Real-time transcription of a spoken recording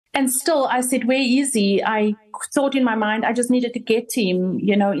And still, I said, where is he? I thought in my mind, I just needed to get to him.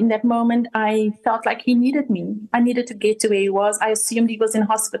 In that moment, I felt like he needed me. I needed to get to where he was. I assumed he was in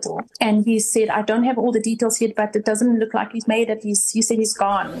hospital. And he said, I don't have all the details yet, but it doesn't look like he's made it. He said he's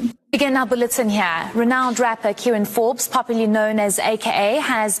gone. Begin our bulletin here. Renowned rapper Kiernan Forbes, popularly known as AKA,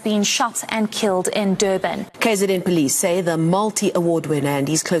 has been shot and killed in Durban. KZN police say the multi-award winner and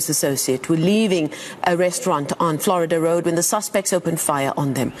his close associate were leaving a restaurant on Florida Road when the suspects opened fire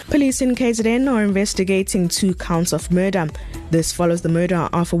on them. Police in KZN are investigating 2 counts of murder. This follows the murder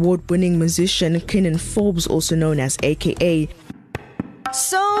of award-winning musician Kiernan Forbes, also known as AKA.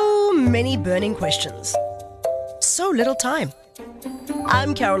 So many burning questions. So little time.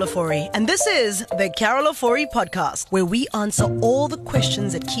 I'm Carol Ofori, and this is the Carol Ofori Podcast, where we answer all the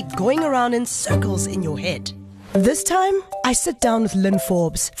questions that keep going around in circles in your head. This time, I sit down with Lynn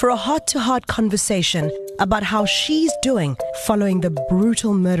Forbes for a heart-to-heart conversation about how she's doing following the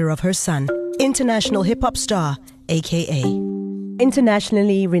brutal murder of her son, international hip-hop star, AKA.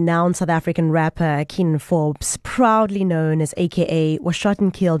 Internationally renowned South African rapper Kiernan Forbes, proudly known as AKA, was shot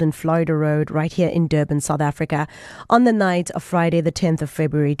and killed in Florida Road right here in Durban, South Africa, on the night of Friday, the 10th of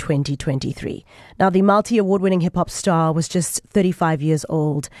February, 2023. Now, the multi-award-winning hip-hop star was just 35 years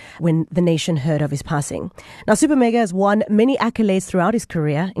old when the nation heard of his passing. Now, Super Mega has won many accolades throughout his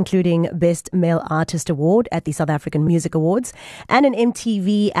career, including Best Male Artist Award at the South African Music Awards and an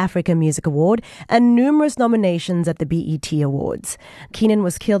MTV Africa Music Award, and numerous nominations at the BET Awards. Kiernan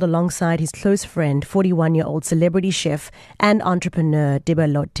was killed alongside his close friend, 41-year-old celebrity chef and entrepreneur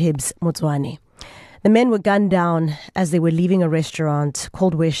Tebello Tibz Motsoane. The men were gunned down as they were leaving a restaurant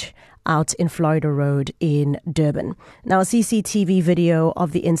called Wish out in Florida Road in Durban. Now, a CCTV video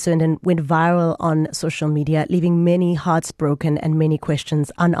of the incident went viral on social media, leaving many hearts broken and many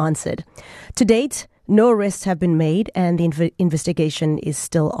questions unanswered. To date, no arrests have been made and the investigation is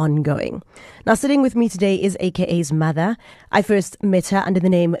still ongoing. Now, sitting with me today is AKA's mother. I first met her under the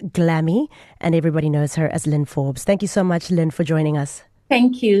name Glammy, and everybody knows her as Lynn Forbes. Thank you so much, Lynn, for joining us.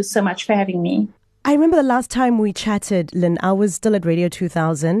 Thank you so much for having me. I remember the last time we chatted, Lynn, I was still at Radio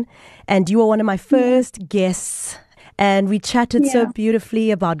 2000, and you were one of my first guests. And we chatted so beautifully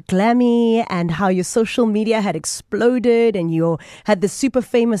about Glammy and how your social media had exploded and you had this super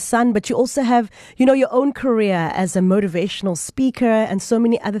famous son, but you also have, your own career as a motivational speaker and so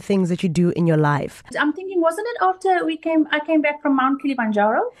many other things that you do in your life. I'm thinking, wasn't it after I came back from Mount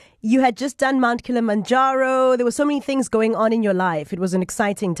Kilimanjaro? You had just done Mount Kilimanjaro. There were so many things going on in your life. It was an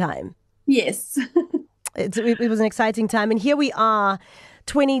exciting time. Yes. It was an exciting time. And here we are,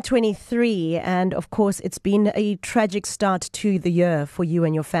 2023, and of course it's been a tragic start to the year for you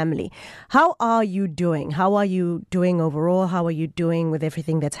and your family. How are you doing? How are you doing overall? How are you doing with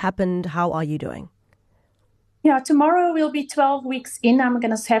everything that's happened? How are you doing? Yeah, tomorrow will be 12 weeks in. I'm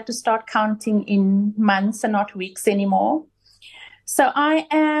going to have to start counting in months and not weeks anymore. So I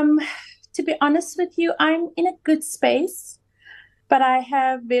am, to be honest with you, I'm in a good space. But I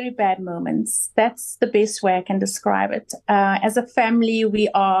have very bad moments. That's the best way I can describe it. As a family, we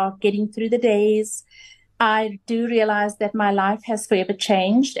are getting through the days. I do realize that my life has forever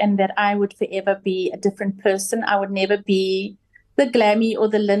changed and that I would forever be a different person. I would never be the Glammy or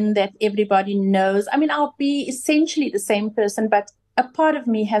the Lynn that everybody knows. I mean, I'll be essentially the same person, but a part of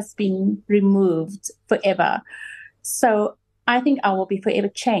me has been removed forever. So I think I will be forever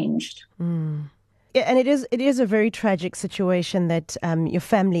changed. Yeah, and it is a very tragic situation that your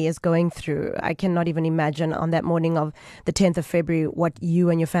family is going through. I cannot even imagine on that morning of the 10th of February what you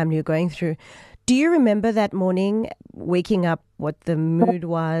and your family are going through. Do you remember that morning, waking up, what the mood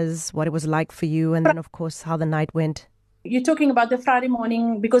was, what it was like for you, and then, of course, how the night went? You're talking about the Friday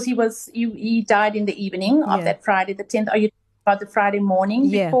morning because he died in the evening of that Friday, the 10th. Are you talking about the Friday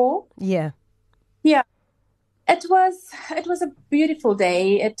morning before? Yeah. It was a beautiful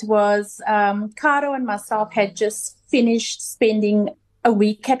day. It was, Caro and myself had just finished spending a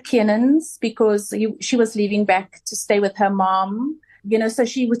week at Kiernan's because she was leaving back to stay with her mom. So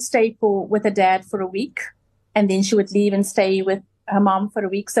she would stay with her dad for a week and then she would leave and stay with her mom for a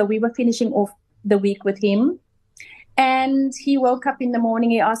week. So we were finishing off the week with him. And he woke up in the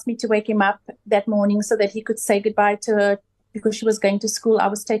morning. He asked me to wake him up that morning so that he could say goodbye to her because she was going to school. I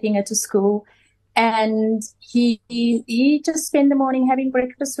was taking her to school. And he just spent the morning having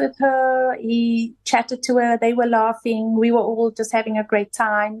breakfast with her. He chatted to her. They were laughing. We were all just having a great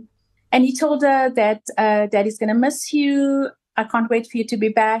time. And he told her that Daddy's going to miss you. I can't wait for you to be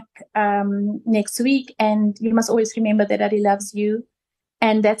back next week. And you must always remember that Daddy loves you.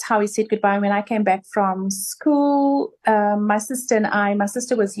 And that's how he said goodbye. When I came back from school, my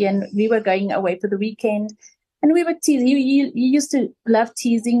sister was here and we were going away for the weekend. And we were teasing. He used to love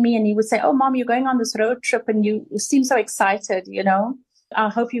teasing me, and he would say, "Oh, Mom, you're going on this road trip and you seem so excited, you know. I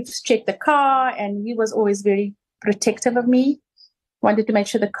hope you've checked the car." And he was always very protective of me, wanted to make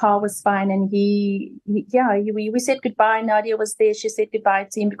sure the car was fine. And we said goodbye. Nadia was there. She said goodbye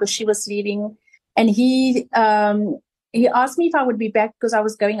to him because she was leaving. And he asked me if I would be back because I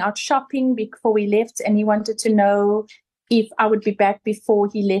was going out shopping before we left, and he wanted to know if I would be back before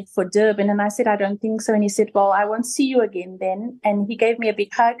he left for Durban. And I said, I don't think so. And he said, well, I won't see you again then. And he gave me a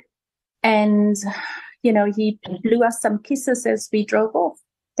big hug. And, you know, he blew us some kisses as we drove off.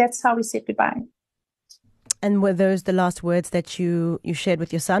 That's how we said goodbye. And were those the last words that you shared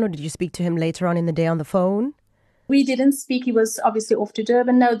with your son, or did you speak to him later on in the day on the phone? We didn't speak. He was obviously off to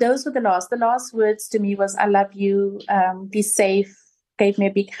Durban. No, those were the last. The last words to me was, I love you, be safe, gave me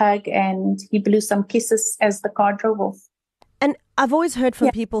a big hug, and he blew some kisses as the car drove off. And I've always heard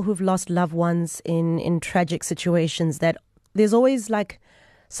from people who've lost loved ones in tragic situations that there's always like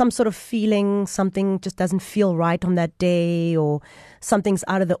some sort of feeling, something just doesn't feel right on that day, or something's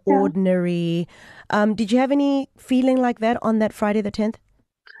out of the ordinary. Did you have any feeling like that on that Friday the 10th?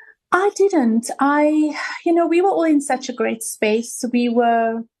 I didn't. We were all in such a great space.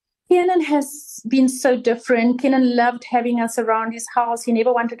 Kiernan has been so different. Kiernan loved having us around his house. He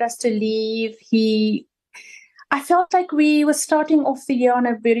never wanted us to leave. I felt like we were starting off the year on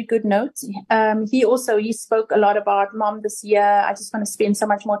a very good note. He spoke a lot about, Mom, this year, I just want to spend so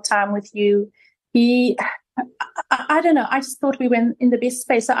much more time with you. I don't know. I just thought we were in the best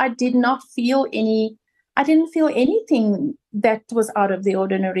space. So I didn't feel anything that was out of the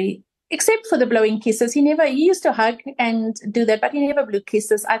ordinary, except for the blowing kisses. He used to hug and do that, but he never blew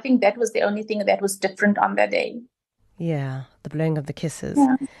kisses. I think that was the only thing that was different on that day. Yeah, the blowing of the kisses.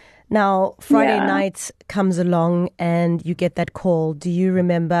 Yeah. Now, Friday night comes along and you get that call. Do you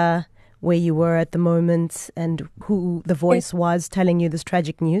remember where you were at the moment and who the voice was telling you this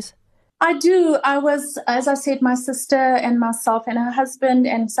tragic news? I do. I was, as I said, my sister and myself and her husband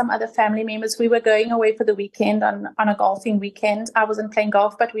and some other family members, we were going away for the weekend on a golfing weekend. I wasn't playing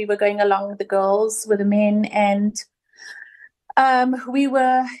golf, but we were going along with the girls, with the men. And we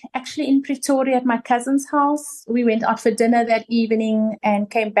were actually in Pretoria at my cousin's house. We went out for dinner that evening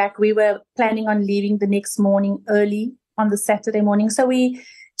and came back. We were planning on leaving the next morning early on the Saturday morning. So we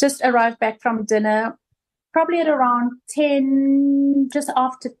just arrived back from dinner, probably at around 10, just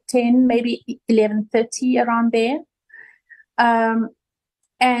after 10, maybe 11:30, around there.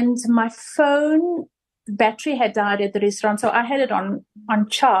 And my phone battery had died at the restaurant. So I had it on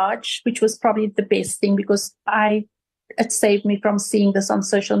charge, which was probably the best thing because it saved me from seeing this on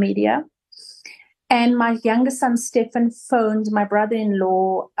social media. And my younger son, Stefan, phoned my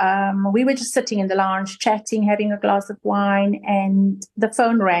brother-in-law. We were just sitting in the lounge, chatting, having a glass of wine, and the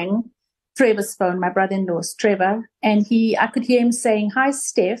phone rang. Trevor's phone, my brother-in-law's Trevor. And I could hear him saying, "Hi,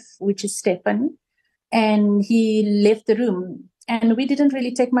 Steph," which is Stefan. And he left the room. And we didn't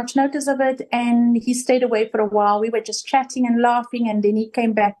really take much notice of it. And he stayed away for a while. We were just chatting and laughing. And then he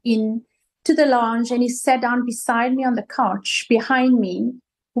came back in to the lounge and he sat down beside me on the couch behind me,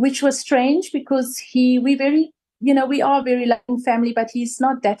 which was strange because we are a very loving family, but he's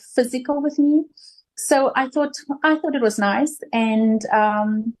not that physical with me. So I thought it was nice. And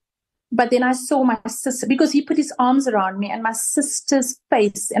but then I saw my sister, because he put his arms around me, and my sister's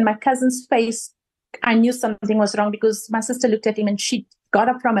face and my cousin's face, I knew something was wrong because my sister looked at him and she got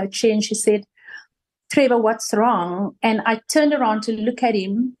up from her chair and she said, "Trevor, what's wrong?" And I turned around to look at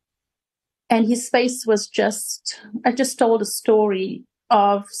him. And his face was I just told a story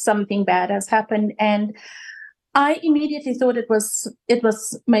of something bad has happened. And I immediately thought it was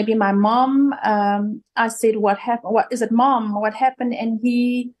maybe my mom. I said, "What happened? What is it, Mom? What happened?" And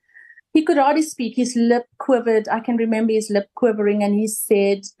he could hardly speak. His lip quivered. I can remember his lip quivering. And he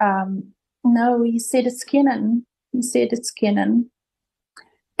said, "No," he said, "it's Kiernan." He said, "It's Kiernan."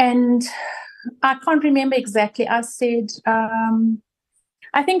 And I can't remember exactly. I said,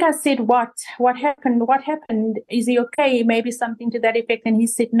 I think I said, what happened? What happened? Is he okay? Maybe something to that effect. And he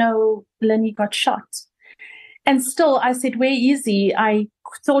said, "No, Lynn, he got shot." And still I said, "Where is he?" I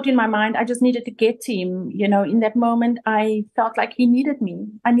thought in my mind, I just needed to get to him. In that moment, I felt like he needed me.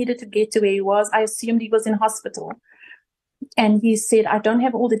 I needed to get to where he was. I assumed he was in hospital. And he said, "I don't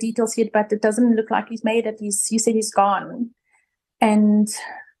have all the details yet, but it doesn't look like he's made it." He said he's gone. And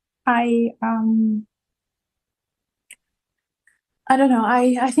I don't know.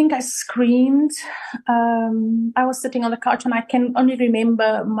 I think I screamed. I was sitting on the couch and I can only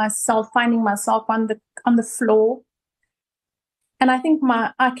remember finding myself on the floor. And I think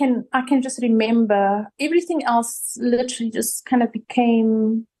I can just remember everything else literally just kind of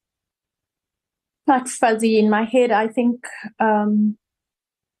became, like fuzzy in my head. I think,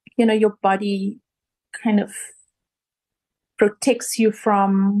 your body kind of protects you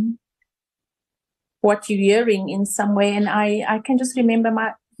from what you're hearing in some way. And I can just remember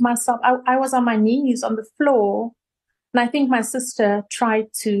myself. I was on my knees on the floor, and I think my sister tried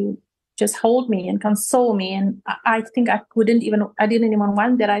to just hold me and console me. And I think I didn't even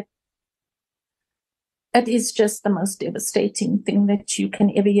want that. It is just the most devastating thing that you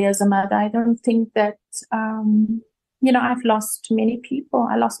can ever hear as a mother. I don't think that, I've lost many people.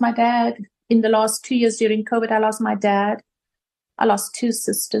 I lost my dad in the last 2 years during COVID. I lost my dad. I lost 2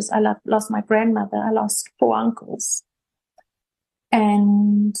 sisters. I lost my grandmother. I lost 4 uncles.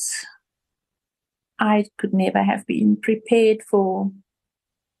 And I could never have been prepared for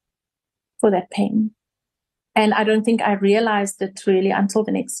that pain. And I don't think I realized it really until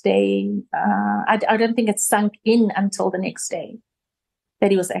the next day. I don't think it sunk in until the next day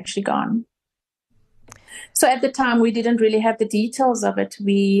that he was actually gone. So at the time, we didn't really have the details of it.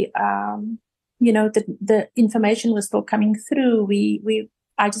 We, the information was still coming through.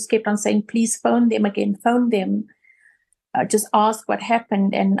 I just kept on saying, please phone them again, phone them. Just ask what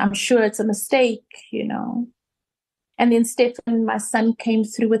happened. And I'm sure it's a mistake, And then Stefan, my son, came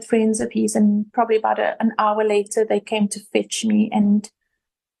through with friends of his, and probably about an hour later, they came to fetch me. And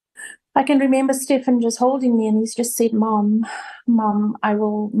I can remember Stefan just holding me, and he's just said, Mom, I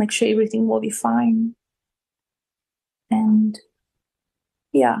will make sure everything will be fine. And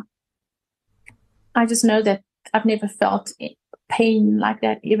yeah, I just know that I've never felt pain like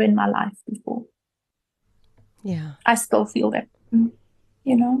that ever in my life before. Yeah. I still feel that,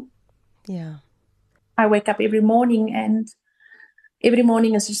 Yeah. I wake up every morning, and every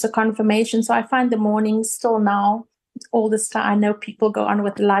morning is just a confirmation. So I find the mornings still now, all this time, I know people go on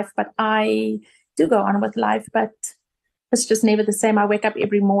with life, but I do go on with life, but it's just never the same. I wake up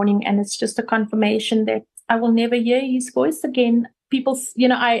every morning, and it's just a confirmation that I will never hear his voice again. People,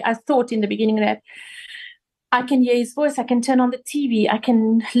 I thought in the beginning that I can hear his voice. I can turn on the TV. I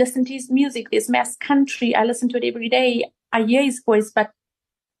can listen to his music. There's Mass Country. I listen to it every day. I hear his voice, but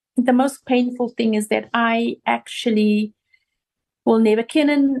the most painful thing is that I actually will never.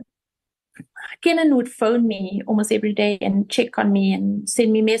 Kiernan would phone me almost every day and check on me and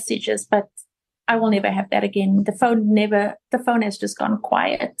send me messages, but I will never have that again. The phone has just gone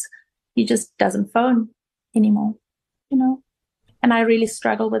quiet. He just doesn't phone anymore, and I really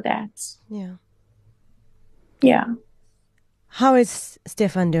struggle with that. Yeah. Yeah. How is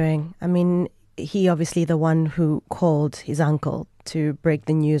Stefan doing? I mean, he obviously the one who called his uncle to break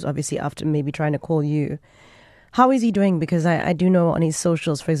the news, obviously after maybe trying to call you. How is he doing? Because I do know on his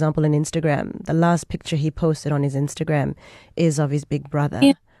socials, for example, on Instagram, the last picture he posted on his Instagram is of his big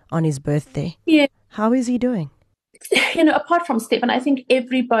brother on his birthday. Yeah. How is he doing? Apart from Stefan, I think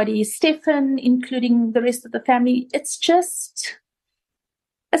everybody, Stefan, including the rest of the family, it's just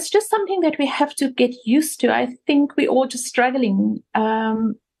something that we have to get used to. I think we're all just struggling.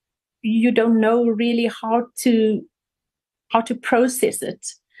 You don't know really how to process it.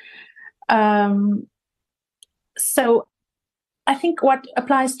 So I think what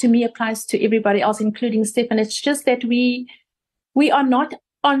applies to me applies to everybody else, including Stefan. It's just that we are not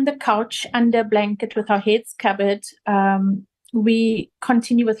on the couch under a blanket with our heads covered. We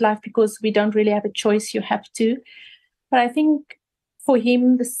continue with life because we don't really have a choice. You have to. But I think for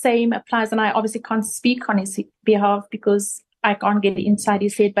him, the same applies. And I obviously can't speak on his behalf because I can't get inside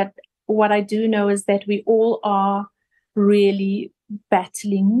his head. But what I do know is that we all are really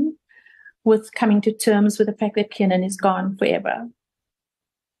battling with coming to terms with the fact that Kiernan is gone forever.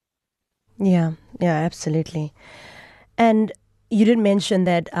 Yeah, absolutely. And you did mention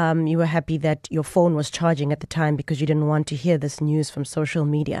that you were happy that your phone was charging at the time because you didn't want to hear this news from social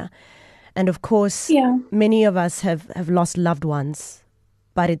media. And of course, many of us have lost loved ones,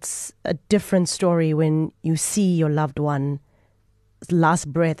 but it's a different story when you see your loved one's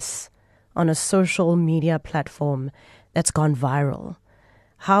last breaths on a social media platform that's gone viral.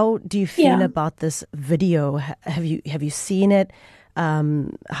 How do you feel about this video? Have you seen it?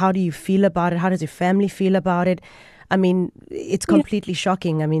 How do you feel about it? How does your family feel about it? I mean, it's completely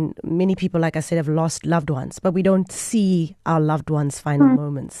shocking. I mean, many people, like I said, have lost loved ones, but we don't see our loved ones' final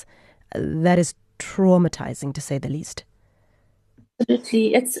moments. That is traumatizing, to say the least.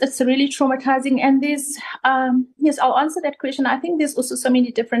 Absolutely. It's really traumatizing. And there's, I'll answer that question. I think there's also so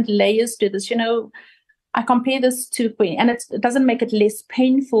many different layers to this. I compare this to, and it doesn't make it less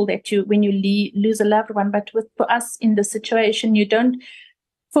painful that when you lose a loved one, but for us in the situation, you don't.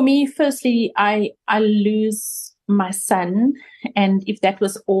 For me, firstly, I lose my son, and if that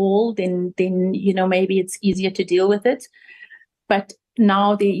was all, then maybe it's easier to deal with it. But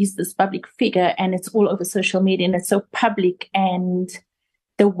now there is this public figure and it's all over social media and it's so public, and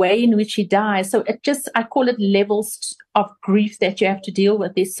the way in which he dies. So I call it levels of grief that you have to deal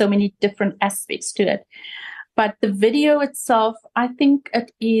with. There's so many different aspects to it. But the video itself, I think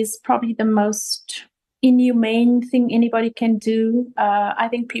it is probably the most inhumane thing anybody can do. I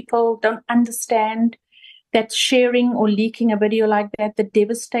think people don't understand that sharing or leaking a video like that, the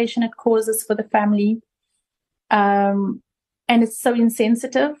devastation it causes for the family. And it's so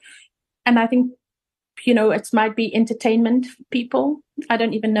insensitive. And I think, it might be entertainment for people. I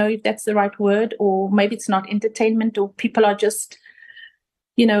don't even know if that's the right word, or maybe it's not entertainment, or people are just,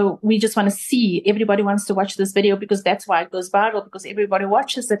 we just want to see, everybody wants to watch this video because that's why it goes viral, because everybody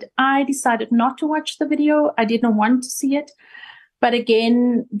watches it. I decided not to watch the video. I didn't want to see it. But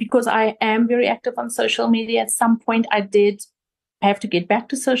again, because I am very active on social media, at some point I did have to get back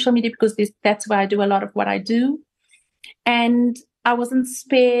to social media because that's where I do a lot of what I do. And I wasn't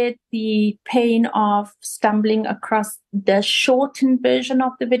spared the pain of stumbling across the shortened version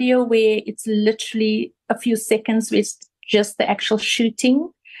of the video where it's literally a few seconds with just the actual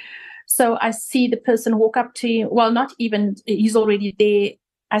shooting. So I see the person walk up to him. Well, not even, he's already there.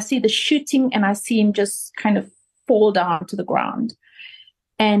 I see the shooting and I see him just kind of fall down to the ground.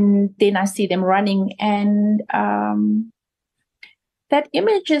 And then I see them running. And that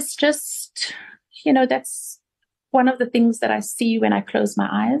image is just, that's one of the things that I see when I close my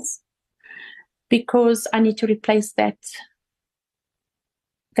eyes, because I need to replace that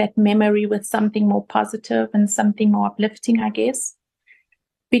memory with something more positive and something more uplifting, I guess.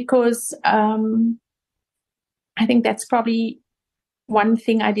 Because I think that's probably one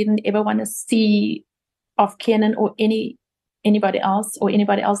thing I didn't ever want to see of Kiernan or anybody else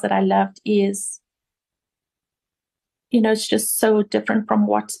that I loved is, it's just so different from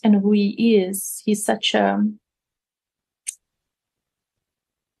what and who he is. He's such a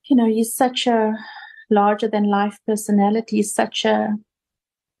larger than life personality. He's such a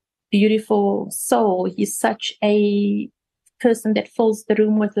beautiful soul. He's such a person that fills the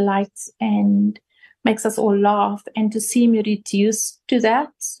room with light and makes us all laugh. And to see me reduced to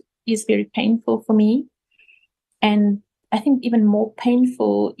that is very painful for me. And I think even more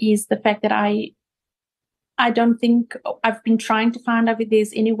painful is the fact that I don't think, I've been trying to find out if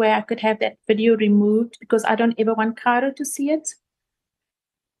there's any way I could have that video removed, because I don't ever want Cairo to see it.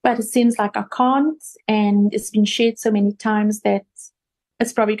 But it seems like I can't, and it's been shared so many times that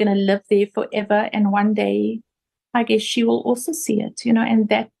it's probably going to live there forever. And one day, I guess she will also see it, and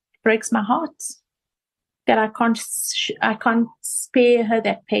that breaks my heart, that I can't spare her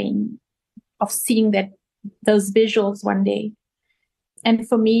that pain of seeing those visuals one day. And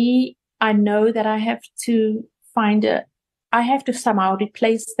for me, I know that I have to somehow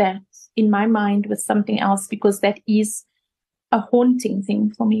replace that in my mind with something else, because that is a haunting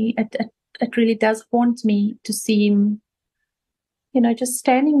thing for me. It really does haunt me to see him, just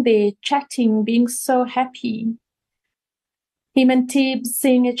standing there, chatting, being so happy. Him and Tibz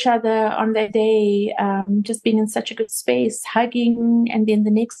seeing each other on that day, just being in such a good space, hugging, and then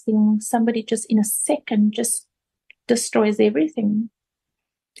the next thing, somebody just in a second just destroys everything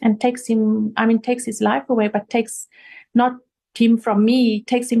and takes his life away, but takes not him from me,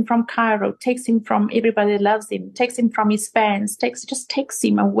 takes him from Cairo, takes him from everybody that loves him, takes him from his fans, takes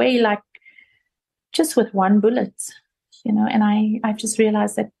him away, like just with one bullet, and I just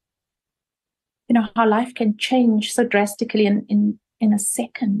realized that, how life can change so drastically in a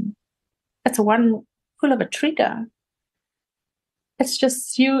second. It's one pull of a trigger. It's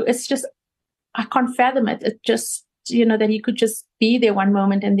just I can't fathom it. It just, that he could just be there one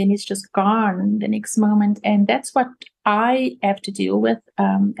moment and then he's just gone the next moment. And that's what I have to deal with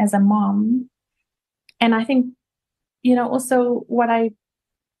as a mom. And I think, also what I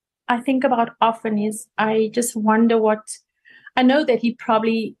think about often is I just wonder I know that he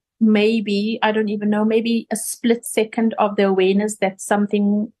probably, maybe, I don't even know, maybe a split second of the awareness that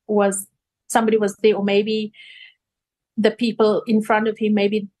somebody was there, or maybe the people in front of him,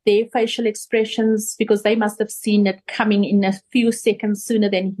 maybe their facial expressions, because they must have seen it coming in a few seconds sooner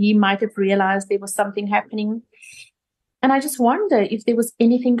than he might have realized there was something happening. And I just wonder if there was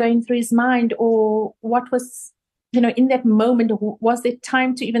anything going through his mind, or what was, in that moment, was there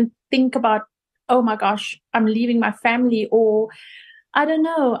time to even think about, oh my gosh, I'm leaving my family, or I don't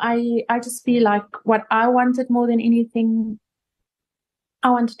know. I just feel like what I wanted more than anything,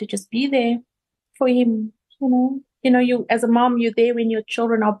 I wanted to just be there for him, you as a mom, you're there when your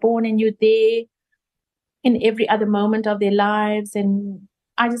children are born, and you're there in every other moment of their lives. And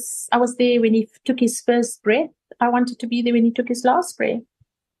I was there when he took his first breath. I wanted to be there when he took his last breath,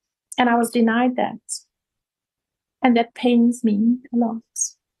 and I was denied that. And that pains me a lot.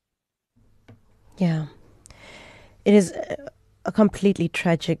 Yeah. It is a completely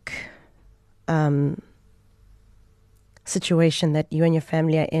tragic situation that you and your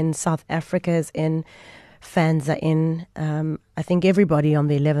family are in. South Africa is in. Fans are in. I think everybody on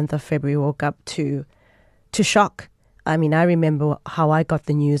the 11th of February woke up to shock. I mean, I remember how I got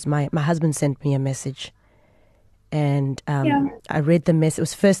the news. My husband sent me a message, and I read the message. It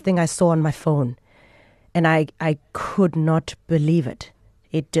was the first thing I saw on my phone, and I could not believe it.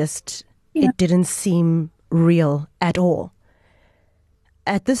 It didn't seem real at all.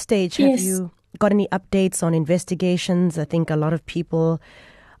 At this stage, have you got any updates on investigations? I think a lot of people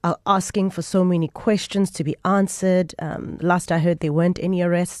are asking for so many questions to be answered. Last I heard, there weren't any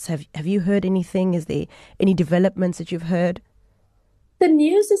arrests. Have you heard anything? Is there any developments that you've heard? The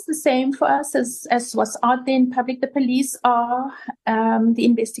news is the same for us as what's out there in public. The police are the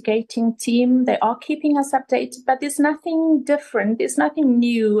investigating team. They are keeping us updated, but there's nothing different. There's nothing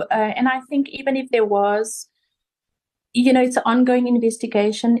new. And I think even if there was, it's an ongoing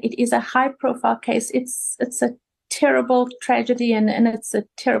investigation. It is a high-profile case. It's a terrible tragedy and it's a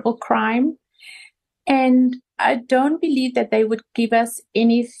terrible crime. And I don't believe that they would give us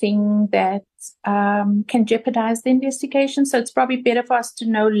anything that can jeopardize the investigation. So it's probably better for us to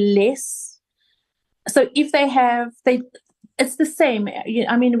know less. So if it's the same.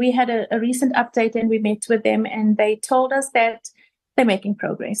 I mean, we had a recent update and we met with them and they told us that they're making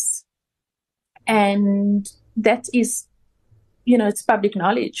progress. And that is, it's public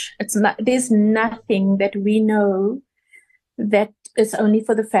knowledge. There's nothing that we know that is only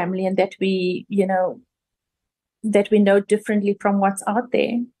for the family and that we know differently from what's out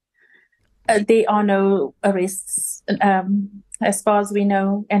there. There are no arrests as far as we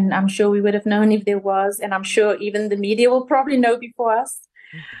know, and I'm sure we would have known if there was, and I'm sure even the media will probably know before us.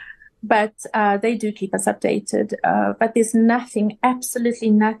 But they do keep us updated. But there's nothing,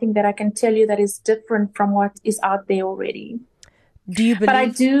 absolutely nothing that I can tell you that is different from what is out there already. Do you believe? But I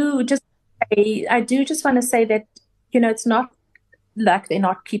do just want to say that, it's not like they're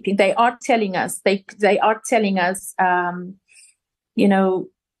not keeping. They are telling us. They are telling us.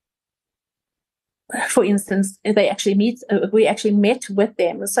 For instance, we actually met with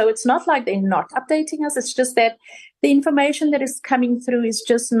them. So it's not like they're not updating us. It's just that the information that is coming through is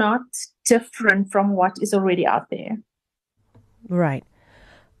just not different from what is already out there. Right.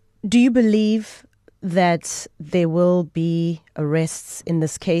 Do you believe that there will be arrests in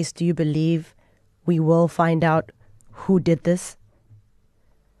this case? Do you believe we will find out who did this?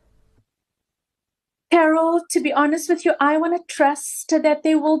 Carol, to be honest with you, I want to trust that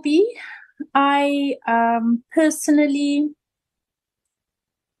there will be. I personally,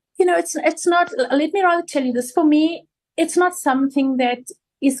 it's not, let me rather tell you this, for me, it's not something that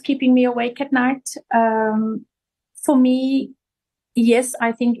is keeping me awake at night. For me, yes,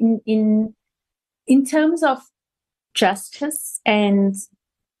 I think in terms of justice and,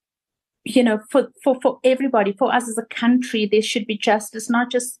 for everybody, for us as a country, there should be justice,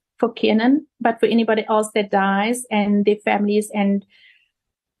 not just for Kiernan, but for anybody else that dies and their families and,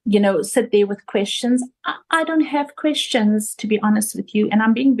 sit there with questions. I don't have questions, to be honest with you. And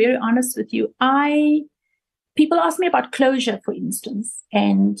I'm being very honest with you. People ask me about closure, for instance,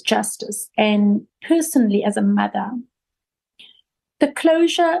 and justice. And personally, as a mother, the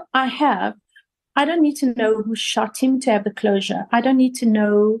closure I have, I don't need to know who shot him to have the closure. I don't need to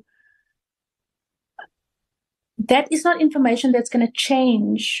know. That is not information that's going to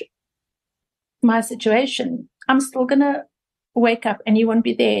change my situation. I'm still going to wake up and he won't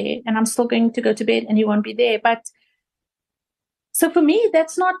be there, and I'm still going to go to bed and he won't be there. But so for me,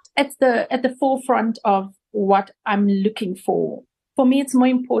 that's not at the forefront of what I'm looking for. For me, it's more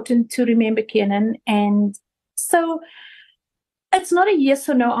important to remember Kiernan. And so it's not a yes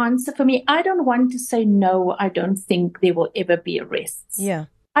or no answer for me. I don't want to say no, I don't think there will ever be arrests. Yeah.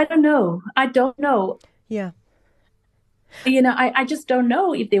 I don't know. Yeah. I just don't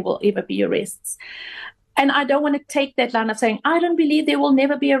know if there will ever be arrests. And I don't want to take that line of saying, I don't believe there will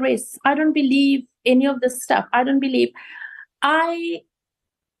never be arrests. I don't believe any of this stuff. I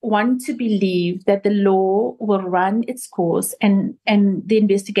want to believe that the law will run its course and the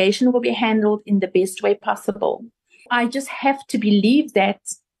investigation will be handled in the best way possible. I just have to believe that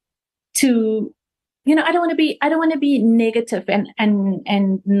I don't want to be negative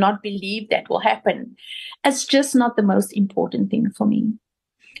and not believe that will happen. It's just not the most important thing for me,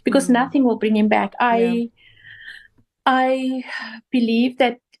 because nothing will bring him back. I believe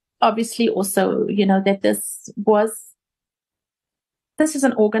that obviously also, that this is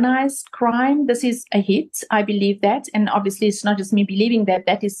an organized crime. This is a hit. I believe that. And obviously it's not just me believing that.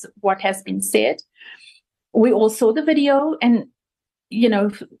 That is what has been said. we all saw the video, and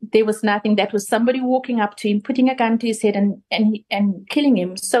there was nothing. That was somebody walking up to him, putting a gun to his head and killing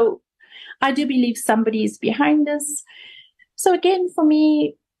him. So I do believe somebody is behind this. So again, for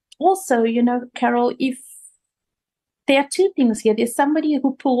me, also, Carol, if there are two things here, there's somebody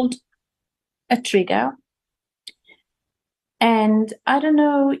who pulled a trigger, and I don't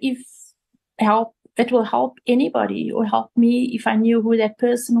know if it will help anybody or help me if I knew who that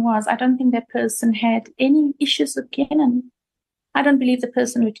person was. I don't think that person had any issues with Kiernan. I don't believe the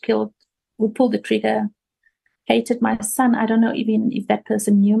person who pulled the trigger hated my son. I don't know even if that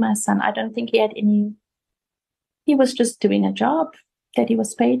person knew my son. I don't think he had any. He was just doing a job that he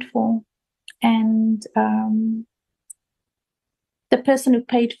was paid for. And the person who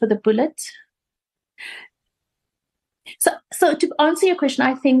paid for the bullet. So to answer your question,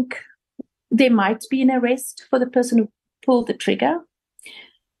 I think there might be an arrest for the person who pulled the trigger.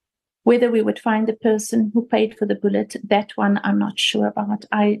 Whether we would find the person who paid for the bullet, that one I'm not sure about.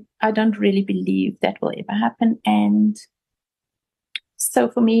 I don't really believe that will ever happen. And so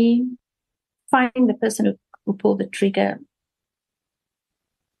for me, finding the person who pulled the trigger,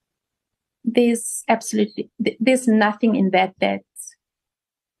 there's nothing in that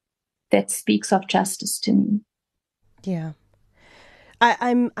speaks of justice to me. Yeah.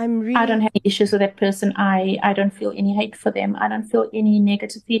 I'm really... I don't have any issues with that person. I don't feel any hate for them. I don't feel any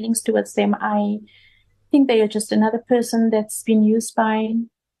negative feelings towards them. I think they are just another person that's been used by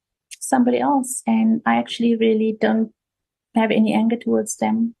somebody else. And I actually really don't have any anger towards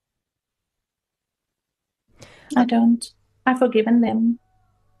them. I don't. I've forgiven them.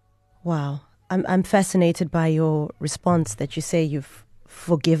 Wow. I'm fascinated by your response that you say you've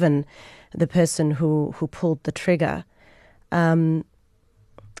forgiven the person who pulled the trigger.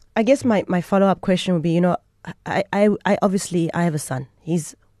 I guess my follow-up question would be, I obviously have a son.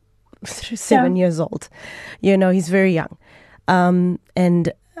 He's 7 years old. He's very young.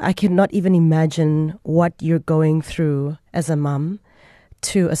 And I cannot even imagine what you're going through as a mum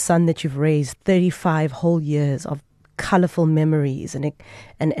to a son that you've raised 35 whole years of colorful memories and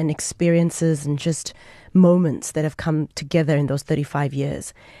experiences and just moments that have come together in those 35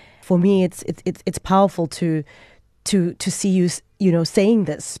 years. For me, it's powerful to see you, saying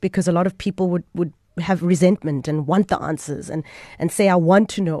this, because a lot of people would have resentment and want the answers and say, I want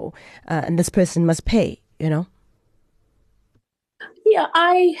to know, and this person must pay, Yeah,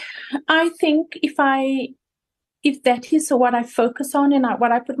 I think if that is what I focus on and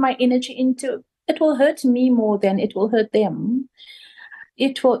what I put my energy into, it will hurt me more than it will hurt them.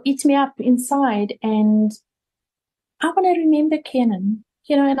 It will eat me up inside, and I want to remember Kiernan,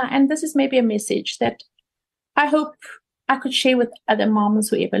 and this is maybe a message that I hope I could share with other moms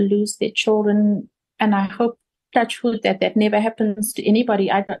who ever lose their children, and I hope, touch wood, that never happens to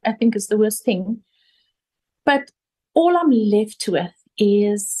anybody. I think it's the worst thing. But all I'm left with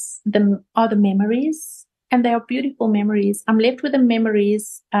are the memories, and they are beautiful memories. I'm left with the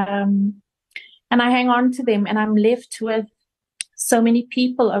memories, and I hang on to them, and I'm left with so many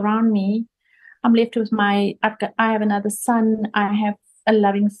people around me. I'm left with I have another son. I have a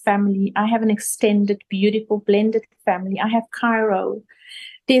loving family. I have an extended, beautiful, blended family. I have Cairo.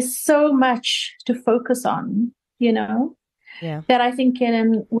 There's so much to focus on, that I think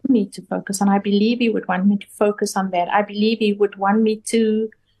Kiernan would need to focus on. I believe he would want me to focus on that. I believe he would want me to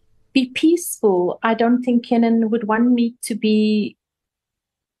be peaceful. I don't think Kiernan would want me to be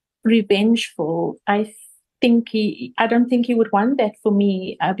revengeful. I don't think he would want that for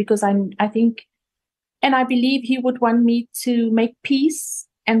me, because I think, and I believe he would want me to make peace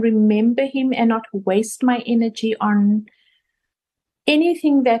and remember him and not waste my energy on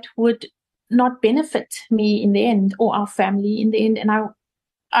anything that would not benefit me in the end, or our family in the end. And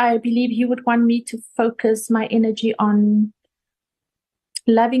I believe he would want me to focus my energy on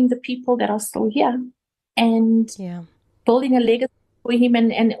loving the people that are still here and building a legacy for him,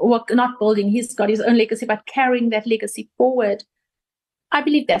 and not building, he's got his own legacy, but carrying that legacy forward. I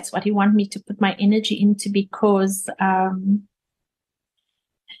believe that's what he wants me to put my energy into, because I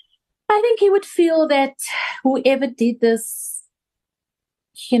think he would feel that whoever did this,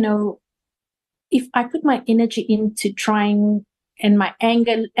 if I put my energy into trying, and my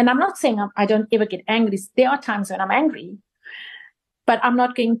anger, and I'm not saying I don't ever get angry. There are times when I'm angry, but I'm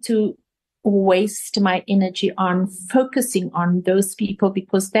not going to waste my energy on focusing on those people,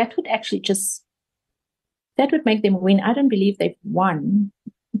 because that would actually that would make them win. I don't believe they've won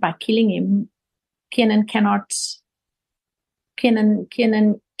by killing him. Kiernan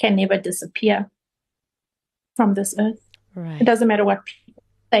can never disappear from this earth. Right. It doesn't matter what people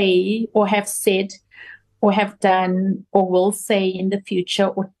say or have said or have done or will say in the future,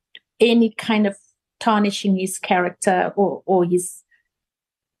 or any kind of tarnishing his character or his,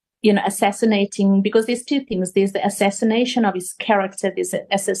 assassinating, because there's two things. There's the assassination of his character. There's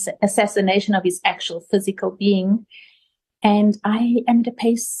the assassination of his actual physical being. And I am at a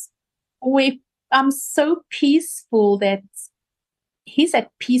place where I'm so peaceful that he's at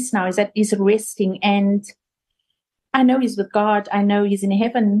peace now. He's resting, and I know he's with God. I know he's in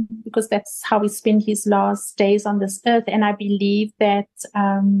heaven, because that's how he spent his last days on this earth. And I believe that,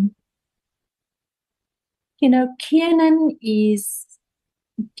 Kiernan is,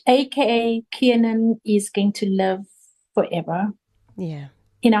 AKA Kiernan, is going to live forever. Yeah.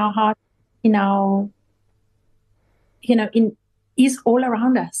 In our heart, he's all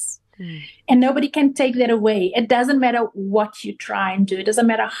around us. And nobody can take that away. It doesn't matter what you try and do. It doesn't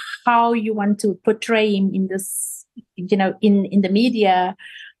matter how you want to portray him in this, in the media.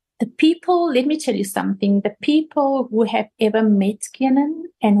 The people, let me tell you something, the people who have ever met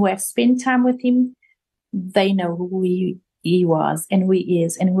Kiernan and who have spent time with him, they know who he was and who he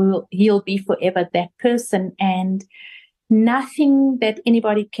is, and he'll be forever that person. And nothing that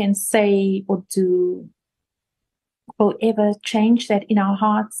anybody can say or do will ever change that in our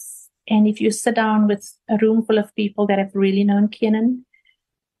hearts. And if you sit down with a room full of people that have really known Kiernan,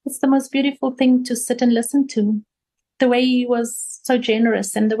 it's the most beautiful thing to sit and listen to. The way he was so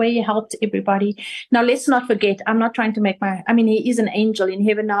generous and the way he helped everybody. Now, let's not forget, I'm not trying to he is an angel in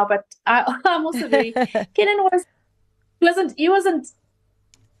heaven now, but I'm also very, Kiernan wasn't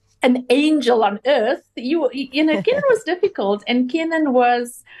an angel on earth. Kiernan was difficult, and Kiernan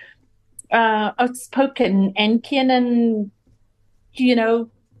was outspoken, and Kiernan,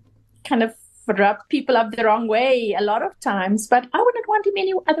 kind of rubbed people up the wrong way a lot of times, but I wouldn't want him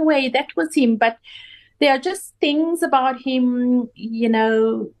any other way. That was him. But there are just things about him,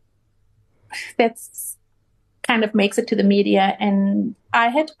 that's kind of makes it to the media. And I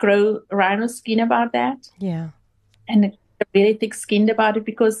had to grow rhino skin about that. Yeah. And really thick skinned about it,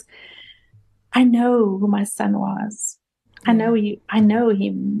 because I know who my son was. Yeah. I know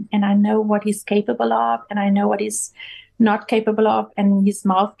him, and I know what he's capable of, and I know what he's not capable of, and his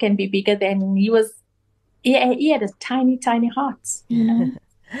mouth can be bigger than he was. He had a tiny, tiny heart,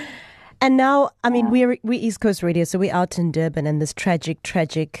 And now, we're East Coast Radio, so we're out in Durban, and this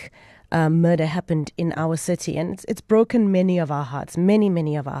tragic murder happened in our city, and it's broken many of our hearts,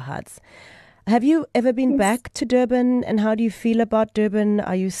 many of our hearts. Have you ever been back to Durban, and how do you feel about Durban?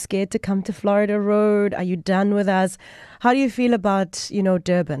 Are you scared to come to Florida Road? Are you done with us? How do you feel about,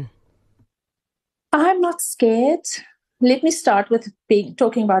 Durban? I'm not scared. Let me start with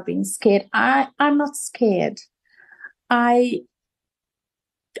talking about being scared. I'm not scared. I've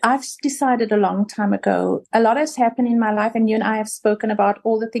decided a long time ago. A lot has happened in my life, and you and I have spoken about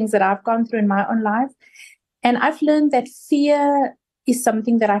all the things that I've gone through in my own life. And I've learned that fear is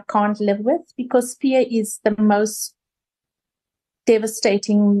something that I can't live with, because fear is the most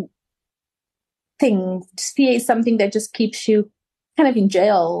devastating thing. Fear is something that just keeps you kind of in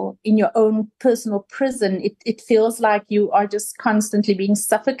jail, in your own personal prison. It feels like you are just constantly being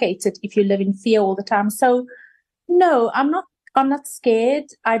suffocated if you live in fear all the time. So no, I'm not scared.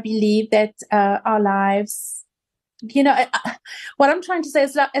 I believe that our lives, what I'm trying to say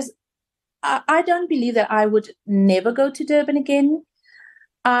is I don't believe that I would never go to Durban again.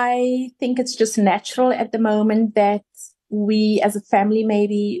 I think it's just natural at the moment that we as a family,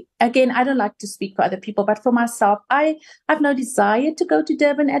 maybe, again, I don't like to speak for other people, but for myself, I have no desire to go to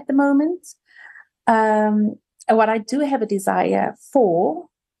Durban at the moment. What I do have a desire for,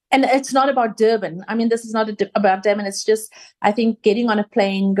 and it's not about Durban. This is not about Durban. It's just, I think getting on a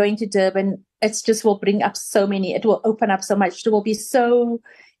plane, going to Durban, it's just will bring up it will open up so much. It will be so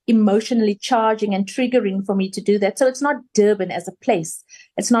emotionally charging and triggering for me to do that. So it's not Durban as a place.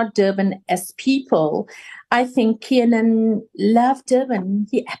 It's not Durban as people. I think Kiernan loved Durban.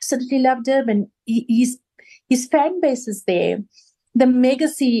 He absolutely loved Durban. His fan base is there. The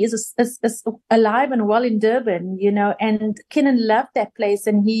legacy is alive and well in Durban, and Kiernan loved that place,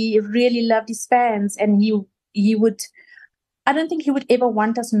 and he really loved his fans, and he would, I don't think he would ever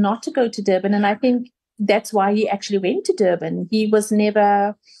want us not to go to Durban. And I think that's why he actually went to Durban. He was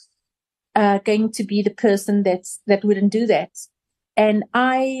never going to be the person that wouldn't do that. And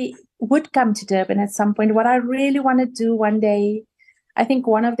I would come to Durban at some point. What I really want to do one day, I think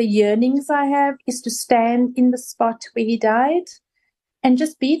one of the yearnings I have is to stand in the spot where he died and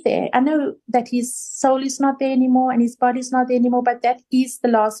just be there. I know that his soul is not there anymore and his body is not there anymore, but that is the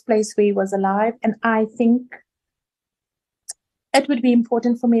last place where he was alive. And I think it would be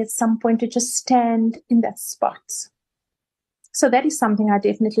important for me at some point to just stand in that spot. So that is something I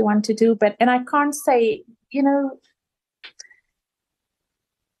definitely want to do. And I can't say,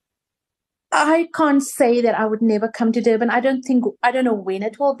 I can't say that I would never come to Durban. I don't know when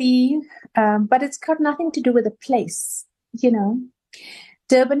it will be, but it's got nothing to do with the place, you know.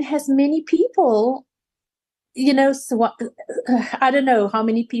 Durban has many people, you know, so I don't know how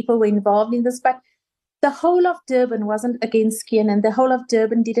many people were involved in this, but the whole of Durban wasn't against Kiernan. The whole of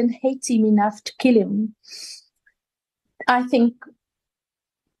Durban didn't hate him enough to kill him. I think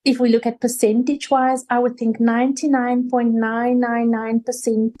if we look at percentage-wise, I would think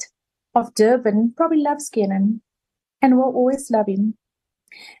 99.999% of Durban probably loves Kiernan and will always love him.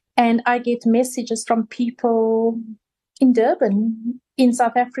 And I get messages from people in Durban, in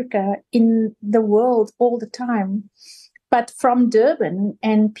South Africa, in the world all the time, but from Durban,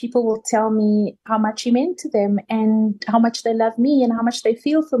 and people will tell me how much he meant to them and how much they love me and how much they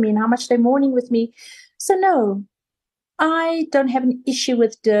feel for me and how much they're mourning with me. So no, I don't have an issue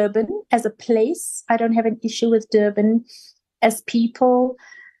with Durban as a place. I don't have an issue with Durban as people.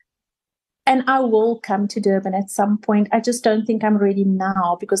 And I will come to Durban at some point. I just don't think I'm ready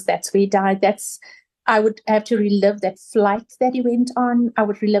now because that's where he died. I would have to relive that flight that he went on. I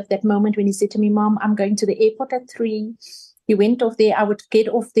would relive that moment when he said to me, Mom, I'm going to the airport at 3. He went off there. I would get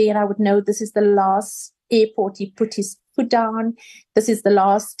off there and I would know this is the last airport he put his foot down. This is the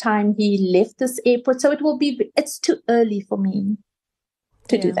last time he left this airport. So it's too early for me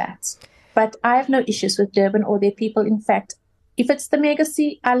to do that. But I have no issues with Durban or their people. In fact, if it's the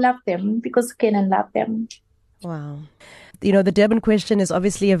Megacy, I love them because Kiernan loved them. Wow. You know, the Durban question is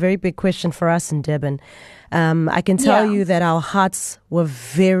obviously a very big question for us in Durban. I can tell you that our hearts were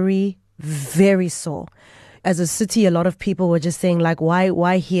very, very sore. As a city, a lot of people were just saying, like,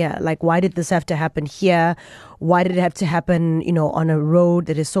 why here? Like, why did this have to happen here? Why did it have to happen, you know, on a road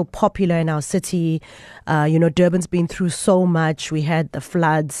that is so popular in our city? You know, Durban's been through so much. We had the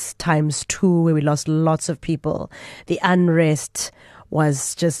floods ×2 where we lost lots of people. The unrest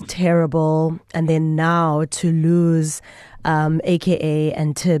was just terrible. And then now to lose AKA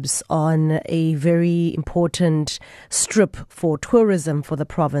and Tibz on a very important strip for tourism for the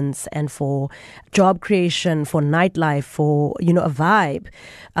province and for job creation, for nightlife, for, you know, a vibe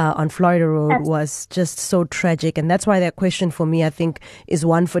on Florida Road was just so tragic. And that's why that question for me, I think, is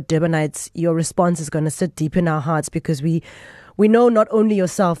one for Durbanites. Your response is going to sit deep in our hearts because we know not only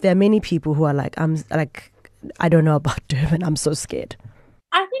yourself, there are many people who are like, I don't know about Durban, I'm so scared.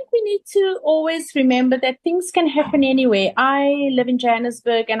 I think we need to always remember that things can happen anywhere. I live in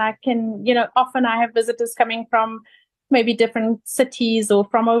Johannesburg and I can, you know, often I have visitors coming from maybe different cities or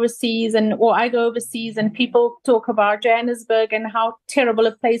from overseas, or I go overseas and people talk about Johannesburg and how terrible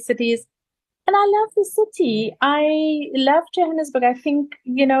a place it is. And I love the city. I love Johannesburg. I think,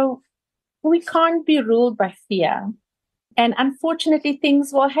 you know, we can't be ruled by fear. And unfortunately,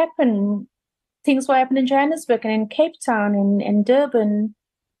 things will happen. Things will happen in Johannesburg and in Cape Town and in Durban.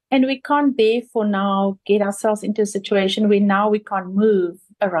 And we can't therefore now get ourselves into a situation where now we can't move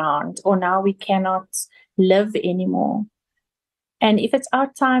around or now we cannot live anymore. And if it's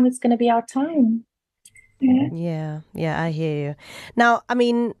our time, it's going to be our time. Yeah, I hear you. Now, I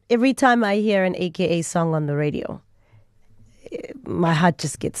mean, every time I hear an AKA song on the radio, my heart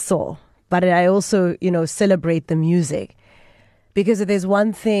just gets sore. But I also, you know, celebrate the music. Because if there's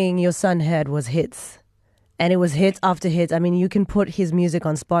one thing your son had was hits. And it was hits after hits. I mean, you can put his music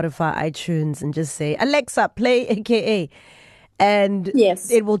on Spotify, iTunes, and just say, Alexa, play AKA. And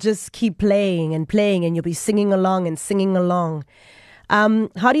it will just keep playing, and you'll be singing along and singing along.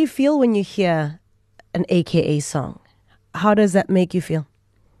 How do you feel when you hear an AKA song? How does that make you feel?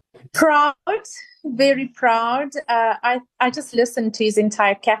 Proud, very proud. I just listen to his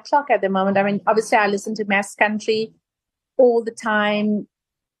entire catalog at the moment. I mean, obviously, I listen to Mass Country all the time.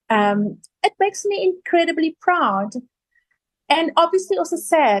 It makes me incredibly proud and obviously also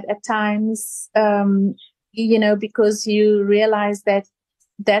sad at times, you know, because you realize that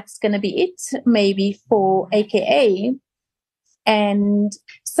that's going to be it maybe for AKA. And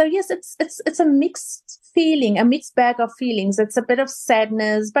so, yes, it's a mixed feeling, a mixed bag of feelings. It's a bit of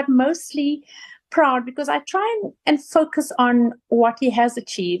sadness, but mostly proud because I try and focus on what he has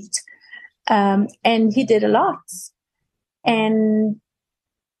achieved. And he did a lot. And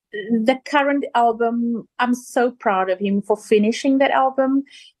the current album, I'm so proud of him for finishing that album.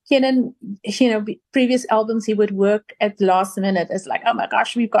 Kiernan, you know, previous albums he would work at last minute. It's like, oh my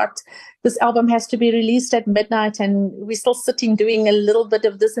gosh, this album has to be released at midnight and we're still sitting doing a little bit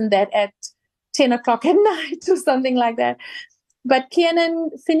of this and that at 10 o'clock at night or something like that. But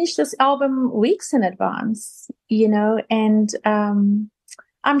Kiernan finished this album weeks in advance, you know, and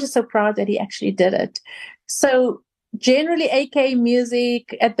I'm just so proud that he actually did it. So generally AK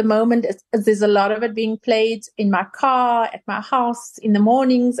music at the moment, there's a lot of it being played in my car, at my house, in the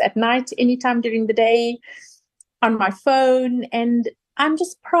mornings, at night, anytime during the day, on my phone. And I'm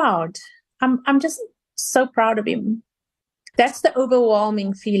just proud. I'm just so proud of him. That's the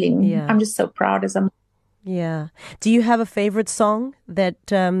overwhelming feeling. Yeah. I'm just so proud as a mom. Yeah. Do you have a favorite song that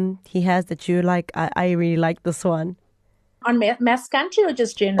he has that you like? I really like this one. On Mass Country or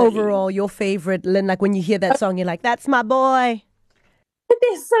just generally? Overall, your favorite, Lynn, like when you hear that song, you're like, that's my boy.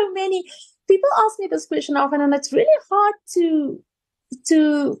 There's so many. People ask me this question often, and it's really hard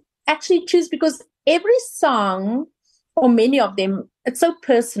to actually choose, because every song, or many of them, it's so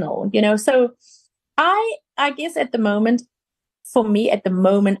personal, you know. So I guess at the moment, for me at the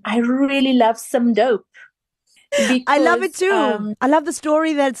moment, I really love Some Dope. Because, I love it too. I love the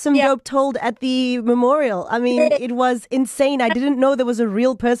story that Some Dope told at the memorial. I mean, it was insane. I didn't know there was a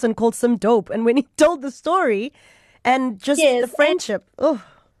real person called Some Dope. And when he told the story and just the friendship. Oh,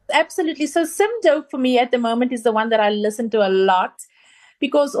 absolutely. So Some Dope for me at the moment is the one that I listen to a lot,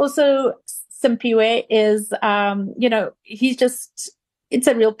 because also Simpiwe is, you know, it's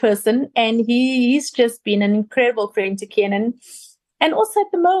a real person, and he's just been an incredible friend to Kiernan. And also at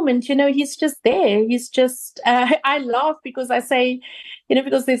the moment, you know, he's just there. He's just, I laugh because I say, you know,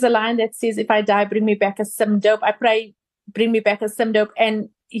 because there's a line that says, if I die, bring me back as Some Dope. I pray, bring me back as Some Dope. And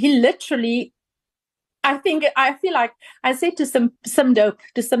he literally, I feel like I said to Some Dope,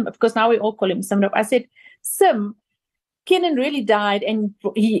 because now we all call him Some Dope. I said, Sim, Kiernan really died, and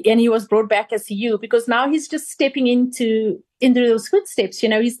he was brought back as you, because now he's just stepping into those footsteps. You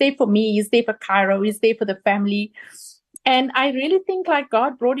know, he's there for me. He's there for Cairo. He's there for the family. And I really think like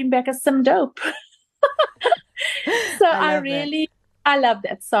God brought him back as Some Dope. So I love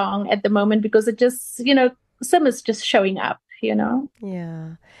that song at the moment, because it just, you know, Sim is just showing up, you know.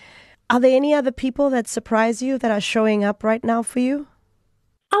 Yeah. Are there any other people that surprise you that are showing up right now for you?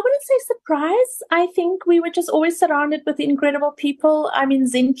 I wouldn't say surprise. I think we were just always surrounded with incredible people. I mean,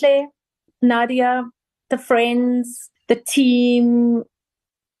 Zintle, Nadia, the friends, the team,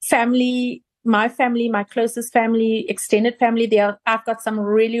 family, my closest family, extended family. I've got some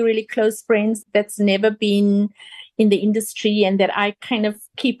really, really close friends that's never been in the industry, and that I kind of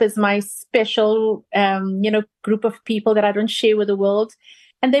keep as my special, you know, group of people that I don't share with the world.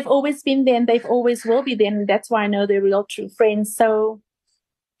 And they've always been there, and they've always will be there. And that's why I know they're real, true friends. So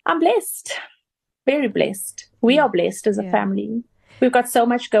I'm blessed, very blessed. We are blessed as a family. We've got so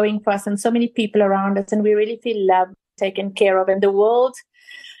much going for us and so many people around us, and we really feel loved, taken care of. And the world,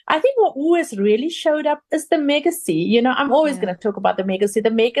 I think what always really showed up is the Megacy. You know, I'm always going to talk about the Megacy.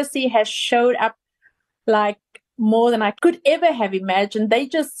 The Megacy has showed up like more than I could ever have imagined. They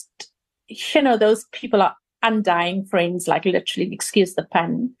just, you know, those people are undying friends, like literally, excuse the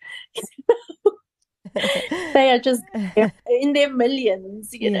pun. They are just in their millions.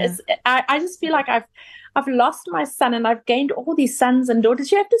 You know, I just feel like I've lost my son, and I've gained all these sons and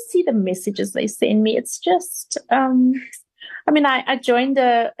daughters. You have to see the messages they send me. It's just, I mean, I joined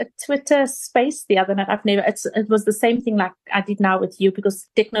a Twitter space the other night. It was the same thing like I did now with you, because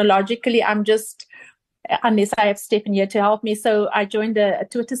technologically I'm just, unless I have Stephen here to help me. So I joined a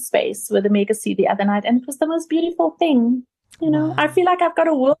Twitter space with the Megacy the other night, and it was the most beautiful thing. You know, I feel like I've got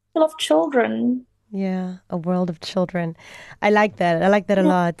a world full of children. Yeah, a world of children. I like that. I like that a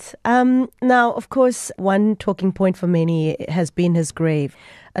lot. Now, of course, one talking point for many has been his grave.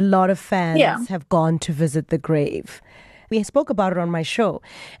 A lot of fans have gone to visit the grave. We spoke about it on my show,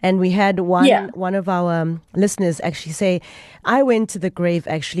 and we had one of our listeners actually say, I went to the grave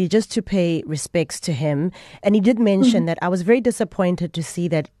actually just to pay respects to him. And he did mention that I was very disappointed to see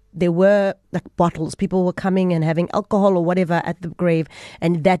that there were like bottles. People were coming and having alcohol or whatever at the grave,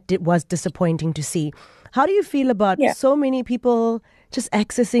 and that was disappointing to see. How do you feel about so many people just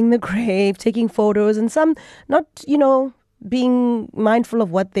accessing the grave, taking photos, and some not, you know, being mindful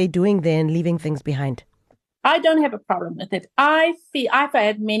of what they're doing there and leaving things behind? I don't have a problem with it. I've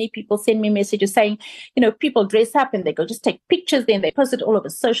had many people send me messages saying, you know, people dress up and they go just take pictures, then they post it all over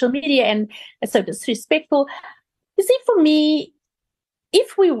social media, and it's so disrespectful. You see, for me,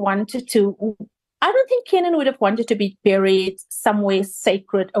 if we wanted to, I don't think Kiernan would have wanted to be buried somewhere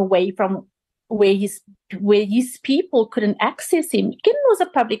sacred away from where his people couldn't access him. Kiernan was a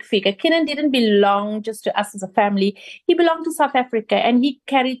public figure. Kiernan didn't belong just to us as a family. He belonged to South Africa, and he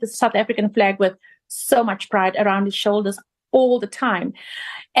carried the South African flag with so much pride around his shoulders all the time.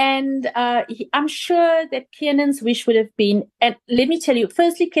 And I'm sure that Kiernan's wish would have been, and let me tell you,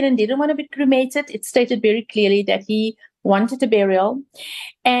 firstly, Kiernan didn't want to be cremated. It stated very clearly that he wanted a burial.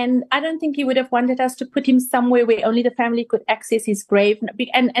 And I don't think he would have wanted us to put him somewhere where only the family could access his grave.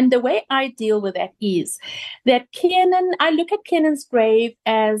 And the way I deal with that is that I look at Kiernan's grave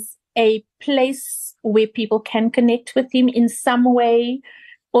as a place where people can connect with him in some way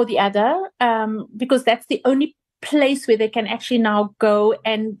or the other, because that's the only place where they can actually now go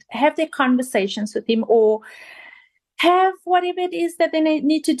and have their conversations with him or have whatever it is that they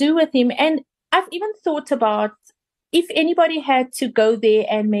need to do with him. And I've even thought about if anybody had to go there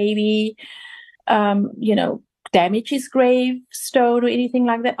and maybe, damage his gravestone or anything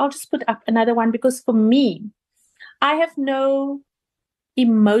like that, I'll just put up another one, because for me, I have no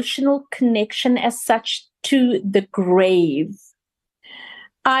emotional connection as such to the grave.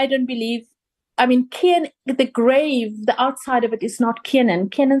 I don't believe, the grave, the outside of it is not Kiernan.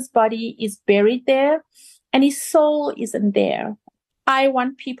 Kiernan's body is buried there and his soul isn't there. I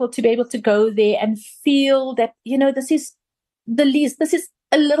want people to be able to go there and feel that, this is the least, this is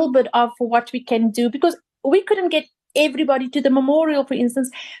a little bit of what we can do, because we couldn't get everybody to the memorial, for instance.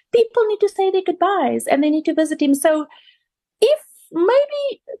 People need to say their goodbyes and they need to visit him. So if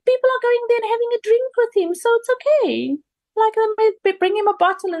maybe people are going there and having a drink with him, so it's okay. Like, they bring him a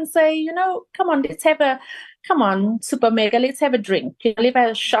bottle and say, come on, super mega, let's have a drink. Leave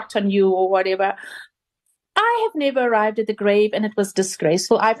a shot on you or whatever. I have never arrived at the grave and it was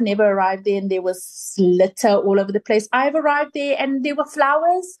disgraceful. I've never arrived there and there was litter all over the place. I've arrived there and there were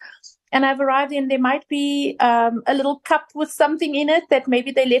flowers, and I've arrived there and there might be a little cup with something in it that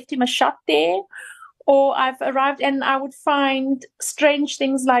maybe they left him a shot there. Or I've arrived and I would find strange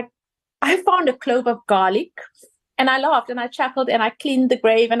things, like I found a clove of garlic, and I laughed and I chuckled and I cleaned the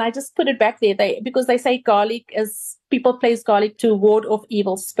grave and I just put it back there because they say people place garlic to ward off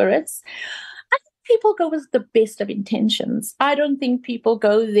evil spirits. People go with the best of intentions. I don't think people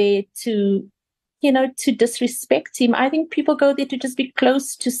go there to disrespect him. I think people go there to just be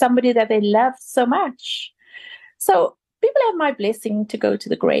close to somebody that they love so much. So people have my blessing to go to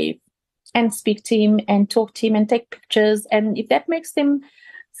the grave and speak to him and talk to him and take pictures. And if that makes them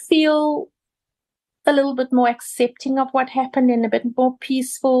feel a little bit more accepting of what happened and a bit more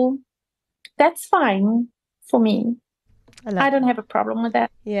peaceful, that's fine for me. I don't have a problem with that.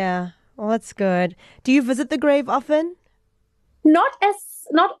 Yeah. Well, that's good. Do you visit the grave often? Not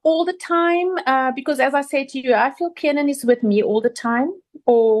all the time, because as I say to you, I feel Kiernan is with me all the time,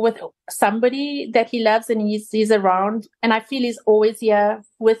 or with somebody that he loves and he's around, and I feel he's always here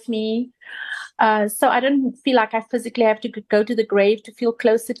with me. So I don't feel like I physically have to go to the grave to feel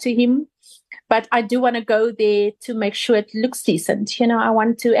closer to him. But I do want to go there to make sure it looks decent. I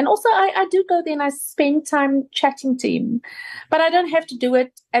want to. And also I do go there and I spend time chatting to him. But I don't have to do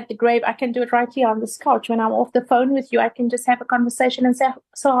it at the grave. I can do it right here on this couch. When I'm off the phone with you, I can just have a conversation and say,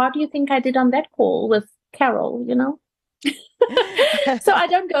 so how do you think I did on that call with Carol, So I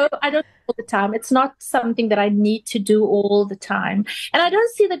don't go all the time. It's not something that I need to do all the time. And I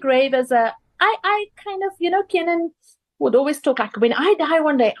don't see the grave as I kind of, Kiernan would always talk like, when I die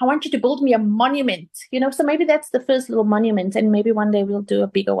one day, I want you to build me a monument, so maybe that's the first little monument, and maybe one day we'll do a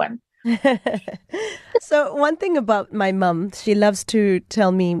bigger one. So one thing about my mum, she loves to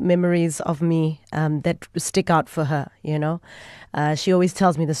tell me memories of me that stick out for her, She always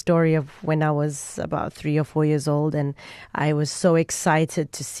tells me the story of when I was about 3 or 4 years old, and I was so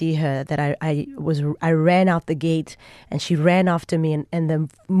excited to see her that I ran out the gate and she ran after me, and the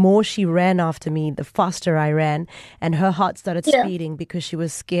more she ran after me, the faster I ran, and her heart started speeding because she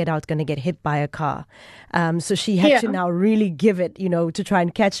was scared I was going to get hit by a car. So she had to now really give it, to try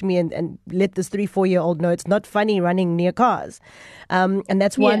and catch me and let this 3-4-year-old know it's not funny running near cars. And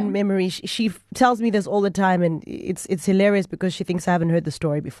that's one memory. She tells me this all the time, and it's hilarious because she thinks I haven't heard the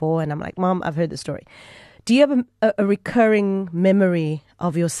story before. And I'm like, Mom, I've heard the story. Do you have a recurring memory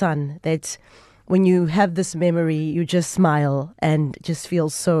of your son that when you have this memory, you just smile and just feel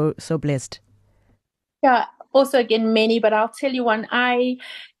so blessed? Yeah, also again, many, but I'll tell you one.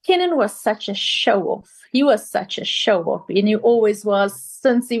 Kiernan was such a show-off. He was such a show-off, and he always was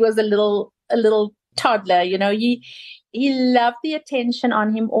since he was a little toddler. He loved the attention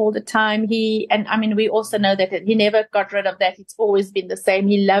on him all the time. We also know that he never got rid of that. It's always been the same.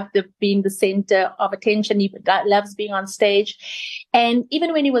 He loved being the center of attention. He loves being on stage. And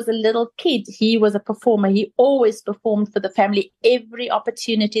even when he was a little kid, he was a performer. He always performed for the family. Every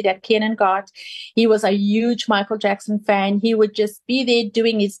opportunity that Kiernan got, he was a huge Michael Jackson fan. He would just be there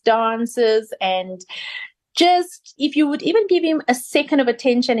doing his dances, and just if you would even give him a second of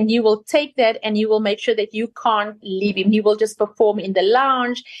attention, and he will take that and he will make sure that you can't leave him. He will just perform in the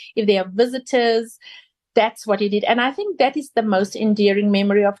lounge. If there are visitors, that's what he did. And I think that is the most endearing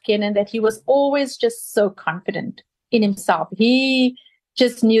memory of Kiernan, that he was always just so confident. in himself. He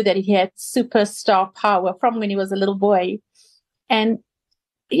just knew that he had superstar power from when he was a little boy. And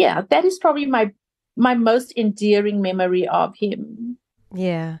yeah, that is probably my most endearing memory of him.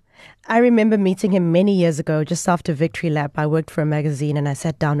 Yeah. I remember meeting him many years ago, just after Victory Lap. I worked for a magazine and I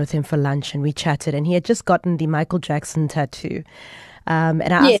sat down with him for lunch and we chatted, and he had just gotten the Michael Jackson tattoo. And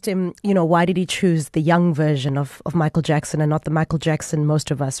I asked him, why did he choose the young version of Michael Jackson and not the Michael Jackson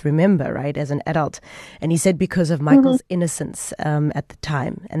most of us remember, right, as an adult? And he said because of Michael's innocence at the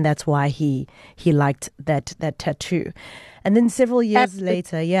time, and that's why he liked that tattoo. And then several years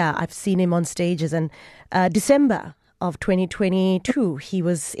later, I've seen him on stages. And December of 2022, he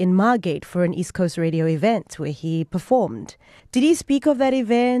was in Margate for an East Coast radio event where he performed. Did he speak of that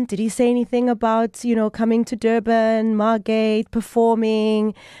event? Did he say anything about, coming to Durban, Margate,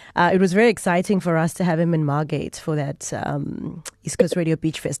 performing? It was very exciting for us to have him in Margate for that East Coast Radio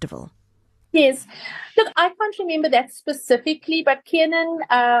Beach Festival. Yes. Look, I can't remember that specifically, but Kiernan,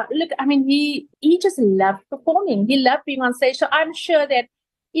 he just loved performing. He loved being on stage. So I'm sure that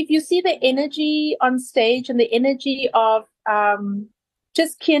if you see the energy on stage and the energy of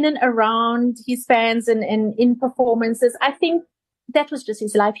just Kiernan around his fans and in performances, I think that was just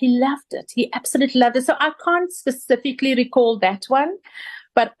his life. He loved it. He absolutely loved it. So I can't specifically recall that one,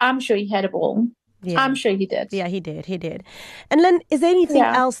 but I'm sure he had a ball. Yeah. I'm sure he did. Yeah, he did. And Lynn, is there anything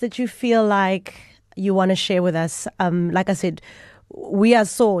else that you feel like you want to share with us? Like I said, we are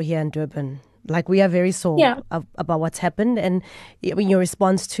sore here in Durban. Like, we are very sore about what's happened. And your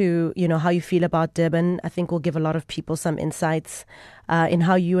response to, how you feel about Durban, I think will give a lot of people some insights in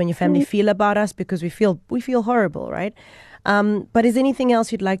how you and your family feel about us, because we feel horrible, right? But is there anything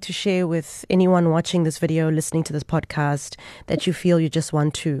else you'd like to share with anyone watching this video, listening to this podcast, that you feel you just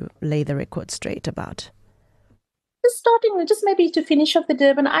want to lay the record straight about? Just maybe to finish off the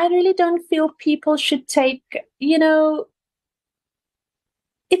Durban, I really don't feel people should take,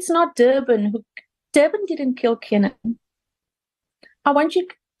 it's not Durban. Durban didn't kill Kiernan. I want you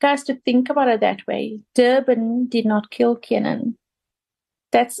guys to think about it that way. Durban did not kill Kiernan.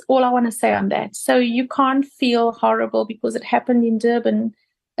 That's all I want to say on that. So you can't feel horrible because it happened in Durban.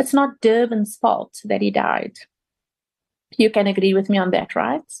 It's not Durban's fault that he died. You can agree with me on that,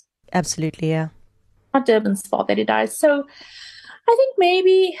 right? Absolutely, yeah. Not Durban's fault that he died. So I think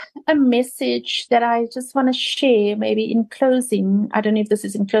maybe a message that I just want to share, maybe in closing, I don't know if this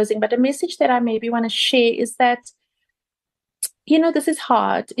is in closing, but a message that I maybe want to share is that, this is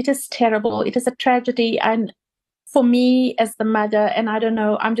hard. It is terrible. It is a tragedy. And for me as the mother, and I don't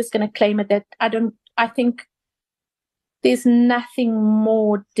know, I'm just going to claim it that I think there's nothing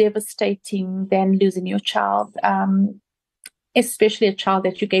more devastating than losing your child, especially a child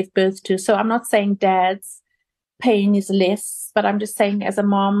that you gave birth to. So I'm not saying dad's pain is less, but I'm just saying as a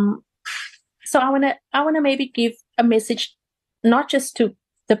mom. So I want to maybe give a message, not just to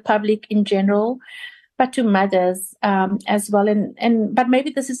the public in general, but to mothers as well. But maybe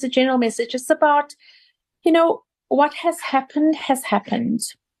this is a general message. It's about, what has happened has happened.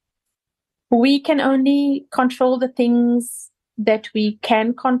 We can only control the things that we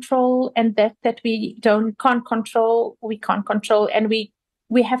can control, and that we can't control, we can't control, and we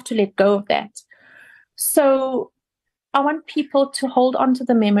have to let go of that. So I want people to hold on to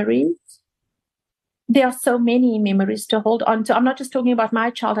the memories. There are so many memories to hold on to. I'm not just talking about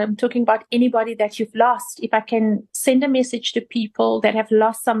my child. I'm talking about anybody that you've lost. If I can send a message to people that have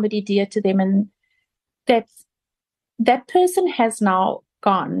lost somebody dear to them, and that person has now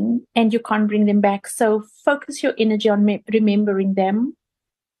gone and you can't bring them back. So focus your energy on remembering them,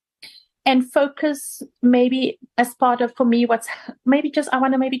 and focus maybe as part of, for me, I want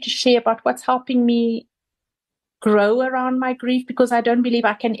to maybe just share about what's helping me grow around my grief, because I don't believe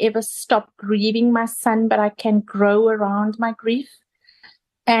I can ever stop grieving my son, but I can grow around my grief.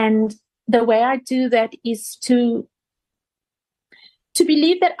 And the way I do that is to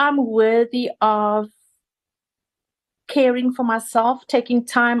believe that I'm worthy of caring for myself, taking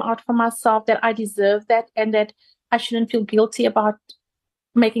time out for myself, that I deserve that, and that I shouldn't feel guilty about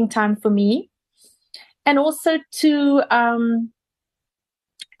making time for me. And also to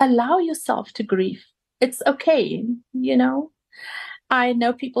allow yourself to grieve. It's okay, I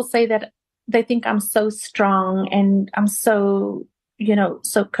know people say that they think I'm so strong and I'm so,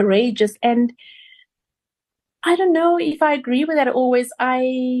 so courageous. And I don't know if I agree with that always.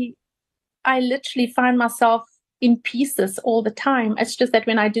 I literally find myself in pieces all the time. It's just that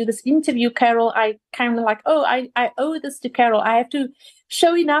when I do this interview, Carol, I kind of like, I owe this to Carol. I have to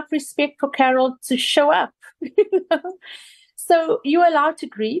show enough respect for Carol to show up. So you're allowed to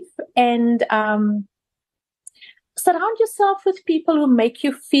grieve, and surround yourself with people who make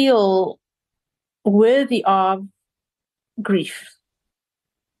you feel worthy of grief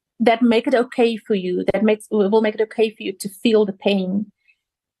that make it okay for you, will make it okay for you to feel the pain.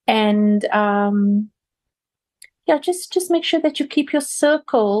 And just make sure that you keep your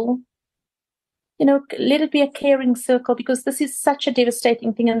circle, let it be a caring circle, because this is such a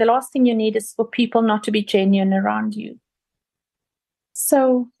devastating thing. And the last thing you need is for people not to be genuine around you.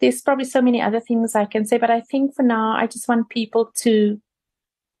 So there's probably so many other things I can say, but I think for now, I just want people to,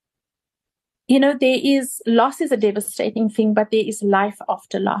 loss is a devastating thing, but there is life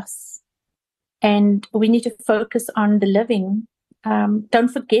after loss. And we need to focus on the living. Don't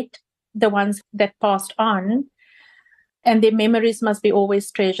forget the ones that passed on, and their memories must be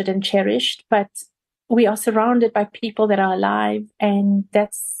always treasured and cherished. But we are surrounded by people that are alive, and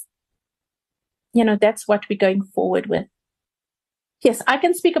that's what we're going forward with. Yes, I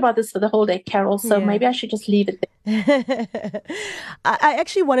can speak about this for the whole day, Carol, so maybe I should just leave it there. I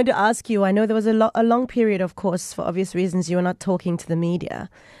actually wanted to ask you, I know there was a long period, of course, for obvious reasons, you were not talking to the media.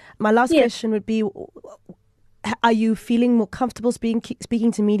 My last question would be, are you feeling more comfortable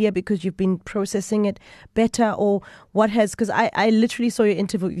speaking to media because you've been processing it better, or what has, because I literally saw your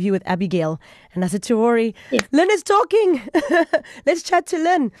interview with Abigail and I said to Rory, Lynn is talking. Let's chat to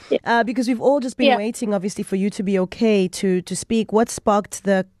Lynn. Because we've all just been waiting, obviously, for you to be okay to speak. What sparked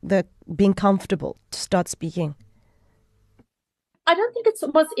the being comfortable to start speaking? I don't think it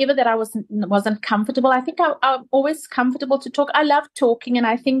was ever that I wasn't comfortable. I think I'm always comfortable to talk. I love talking, and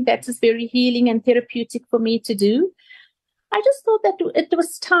I think that is very healing and therapeutic for me to do. I just thought that it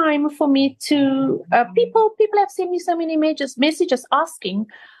was time for me to. People have sent me so many messages asking,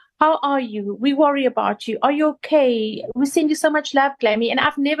 "How are you? We worry about you. Are you okay? We send you so much love, Glammy." And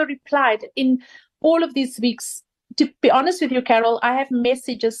I've never replied in all of these weeks. To be honest with you, Carol, I have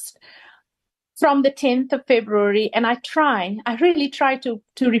messages from the 10th of February, and I really try to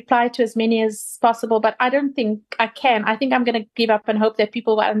reply to as many as possible, but I don't think I can. I think I'm going to give up and hope that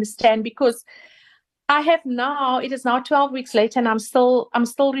people will understand, because it is now 12 weeks later, and I'm still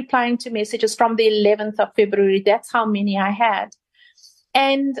replying to messages from the 11th of February. That's how many I had.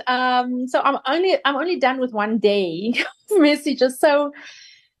 And so I'm only done with one day messages. So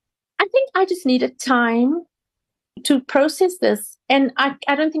I think I just needed time to process this. And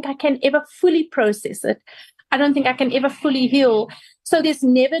I don't think I can ever fully process it. I don't think I can ever fully heal. So there's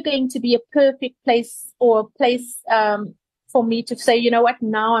never going to be a perfect place for me to say, you know what,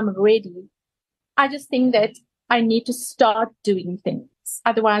 now I'm ready. I just think that I need to start doing things.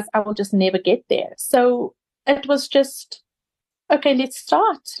 Otherwise, I will just never get there. So it was just, okay, let's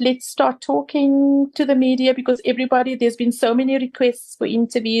start talking to the media, because there's been so many requests for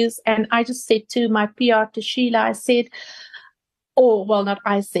interviews. And I just said to my PR, to Sheila,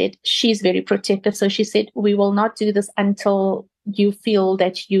 she's very protective. So she said, we will not do this until you feel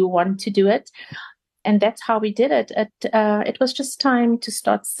that you want to do it. And that's how we did it. It was just time to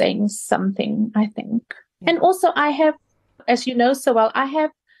start saying something, I think. Yeah. And also I have, as you know so well, I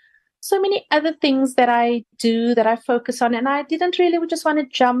have so many other things that I do, that I focus on. And I didn't really just want to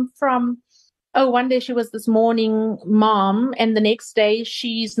jump from, one day she was this morning mom, and the next day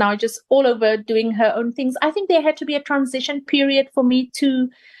she's now just all over doing her own things. I think there had to be a transition period for me to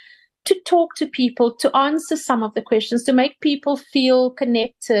talk to people, to answer some of the questions, to make people feel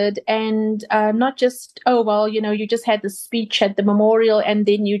connected, and not just, you just had the speech at the memorial and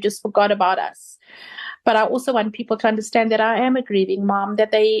then you just forgot about us. But I also want people to understand that I am a grieving mom, that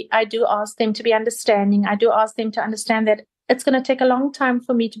I do ask them to be understanding. I do ask them to understand that it's going to take a long time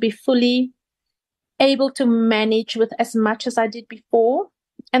for me to be fully able to manage with as much as I did before,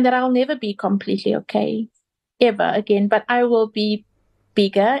 and that I'll never be completely okay ever again, but I will be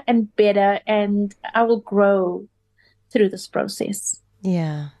bigger and better, and I will grow through this process.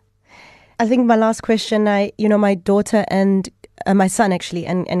 Yeah. I think my last question, my daughter and my son actually,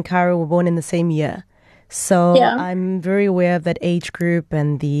 and Kara were born in the same year. So I'm very aware of that age group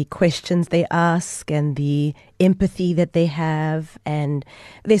and the questions they ask and the empathy that they have. And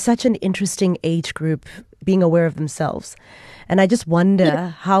they're such an interesting age group, being aware of themselves. And I just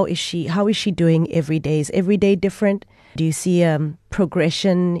wonder, how is she doing every day? Is every day different? Do you see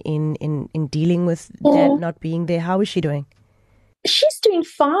progression in dealing with dad not being there? How is she doing? She's doing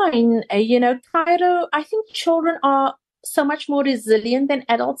fine. Cairo, I think children are so much more resilient than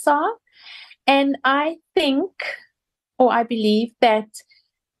adults are. And I think, or I believe, that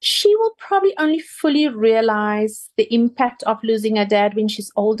she will probably only fully realize the impact of losing her dad when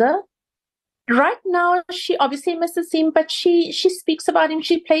she's older. Right now, she obviously misses him, but she speaks about him.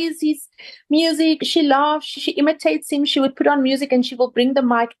 She plays his music. She laughs. She imitates him. She would put on music and she will bring the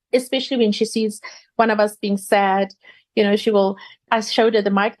mic, especially when she sees one of us being sad. She will I showed her the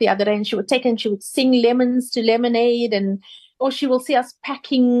mic the other day, and she would take it and she would sing lemons to lemonade, or she will see us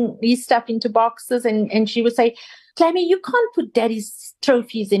packing these stuff into boxes, and she would say, Clammy, you can't put Daddy's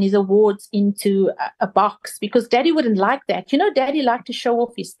trophies and his awards into a box because Daddy wouldn't like that. Daddy liked to show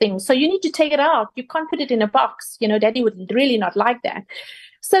off his things. So you need to take it out. You can't put it in a box. Daddy would really not like that.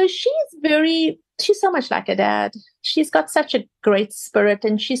 So she's so much like her dad. She's got such a great spirit,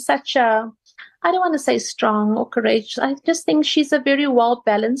 and she's such I don't want to say strong or courageous. I just think she's a very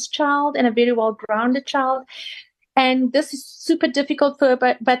well-balanced child and a very well-grounded child. And this is super difficult for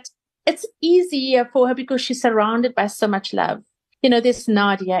her, but it's easier for her because she's surrounded by so much love. There's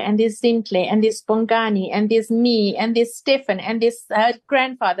Nadia, and there's Zintle, and there's Bongani, and there's me, and there's Stefan, and there's her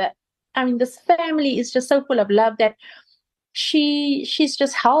grandfather. I mean, this family is just so full of love that she's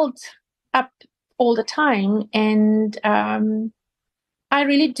just held up all the time. And I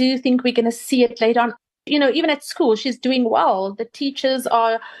really do think we're going to see it later on. Even at school, she's doing well. The teachers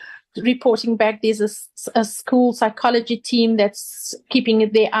are reporting back. There's a school psychology team that's keeping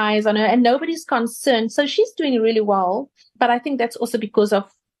their eyes on her, and nobody's concerned. So she's doing really well. But I think that's also because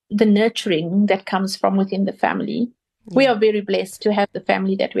of the nurturing that comes from within the family. Yeah. We are very blessed to have the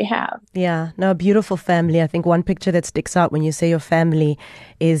family that we have. Yeah, no, a beautiful family. I think one picture that sticks out when you say your family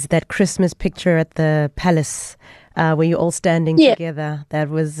is that Christmas picture at the palace where you're all standing together. That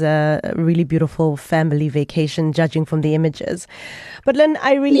was a really beautiful family vacation, judging from the images. But Lynn,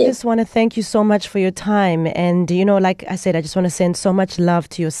 I really just want to thank you so much for your time. And, like I said, I just want to send so much love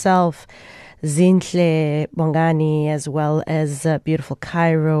to yourself, Zintle, Bongani, as well as beautiful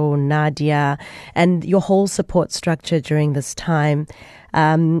Cairo, Nadia, and your whole support structure during this time.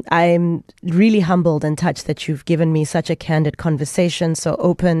 I'm really humbled and touched that you've given me such a candid conversation, so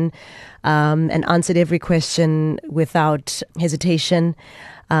open, and answered every question without hesitation.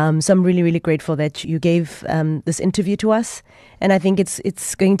 So I'm really, really grateful that you gave this interview to us. And I think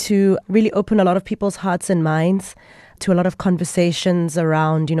it's going to really open a lot of people's hearts and minds to a lot of conversations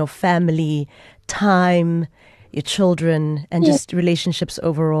around, family, time, your children, and just relationships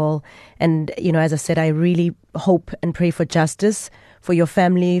overall. And, as I said, I really hope and pray for justice for your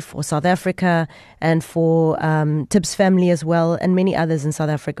family, for South Africa, and for Tibz family as well, and many others in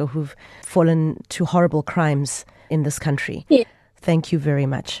South Africa who've fallen to horrible crimes in this country. Yeah. Thank you very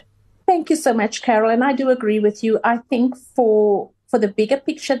much. Thank you so much, Carol. And I do agree with you. I think for the bigger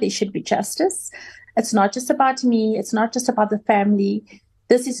picture, there should be justice. It's not just about me. It's not just about the family.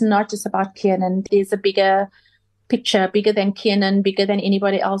 This is not just about Kiernan. There's a bigger picture, bigger than Kiernan, bigger than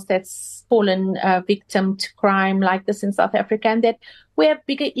anybody else that's fallen victim to crime like this in South Africa, and that we have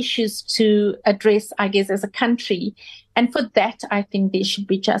bigger issues to address, I guess, as a country. And for that, I think there should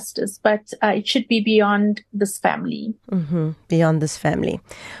be justice, but it should be beyond this family. Mm-hmm. Beyond this family.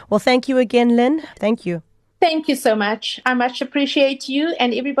 Well, thank you again, Lynn. Thank you. Thank you so much. I much appreciate you,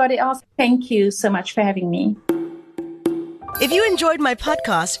 and everybody else. Thank you so much for having me. If you enjoyed my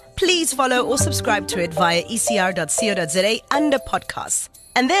podcast, please follow or subscribe to it via ecr.co.za under podcasts.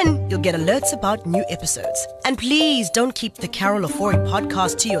 And then you'll get alerts about new episodes. And please don't keep the Carol Ofori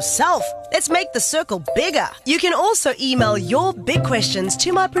podcast to yourself. Let's make the circle bigger. You can also email your big questions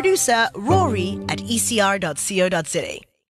to my producer, Rory, at ecr.co.za.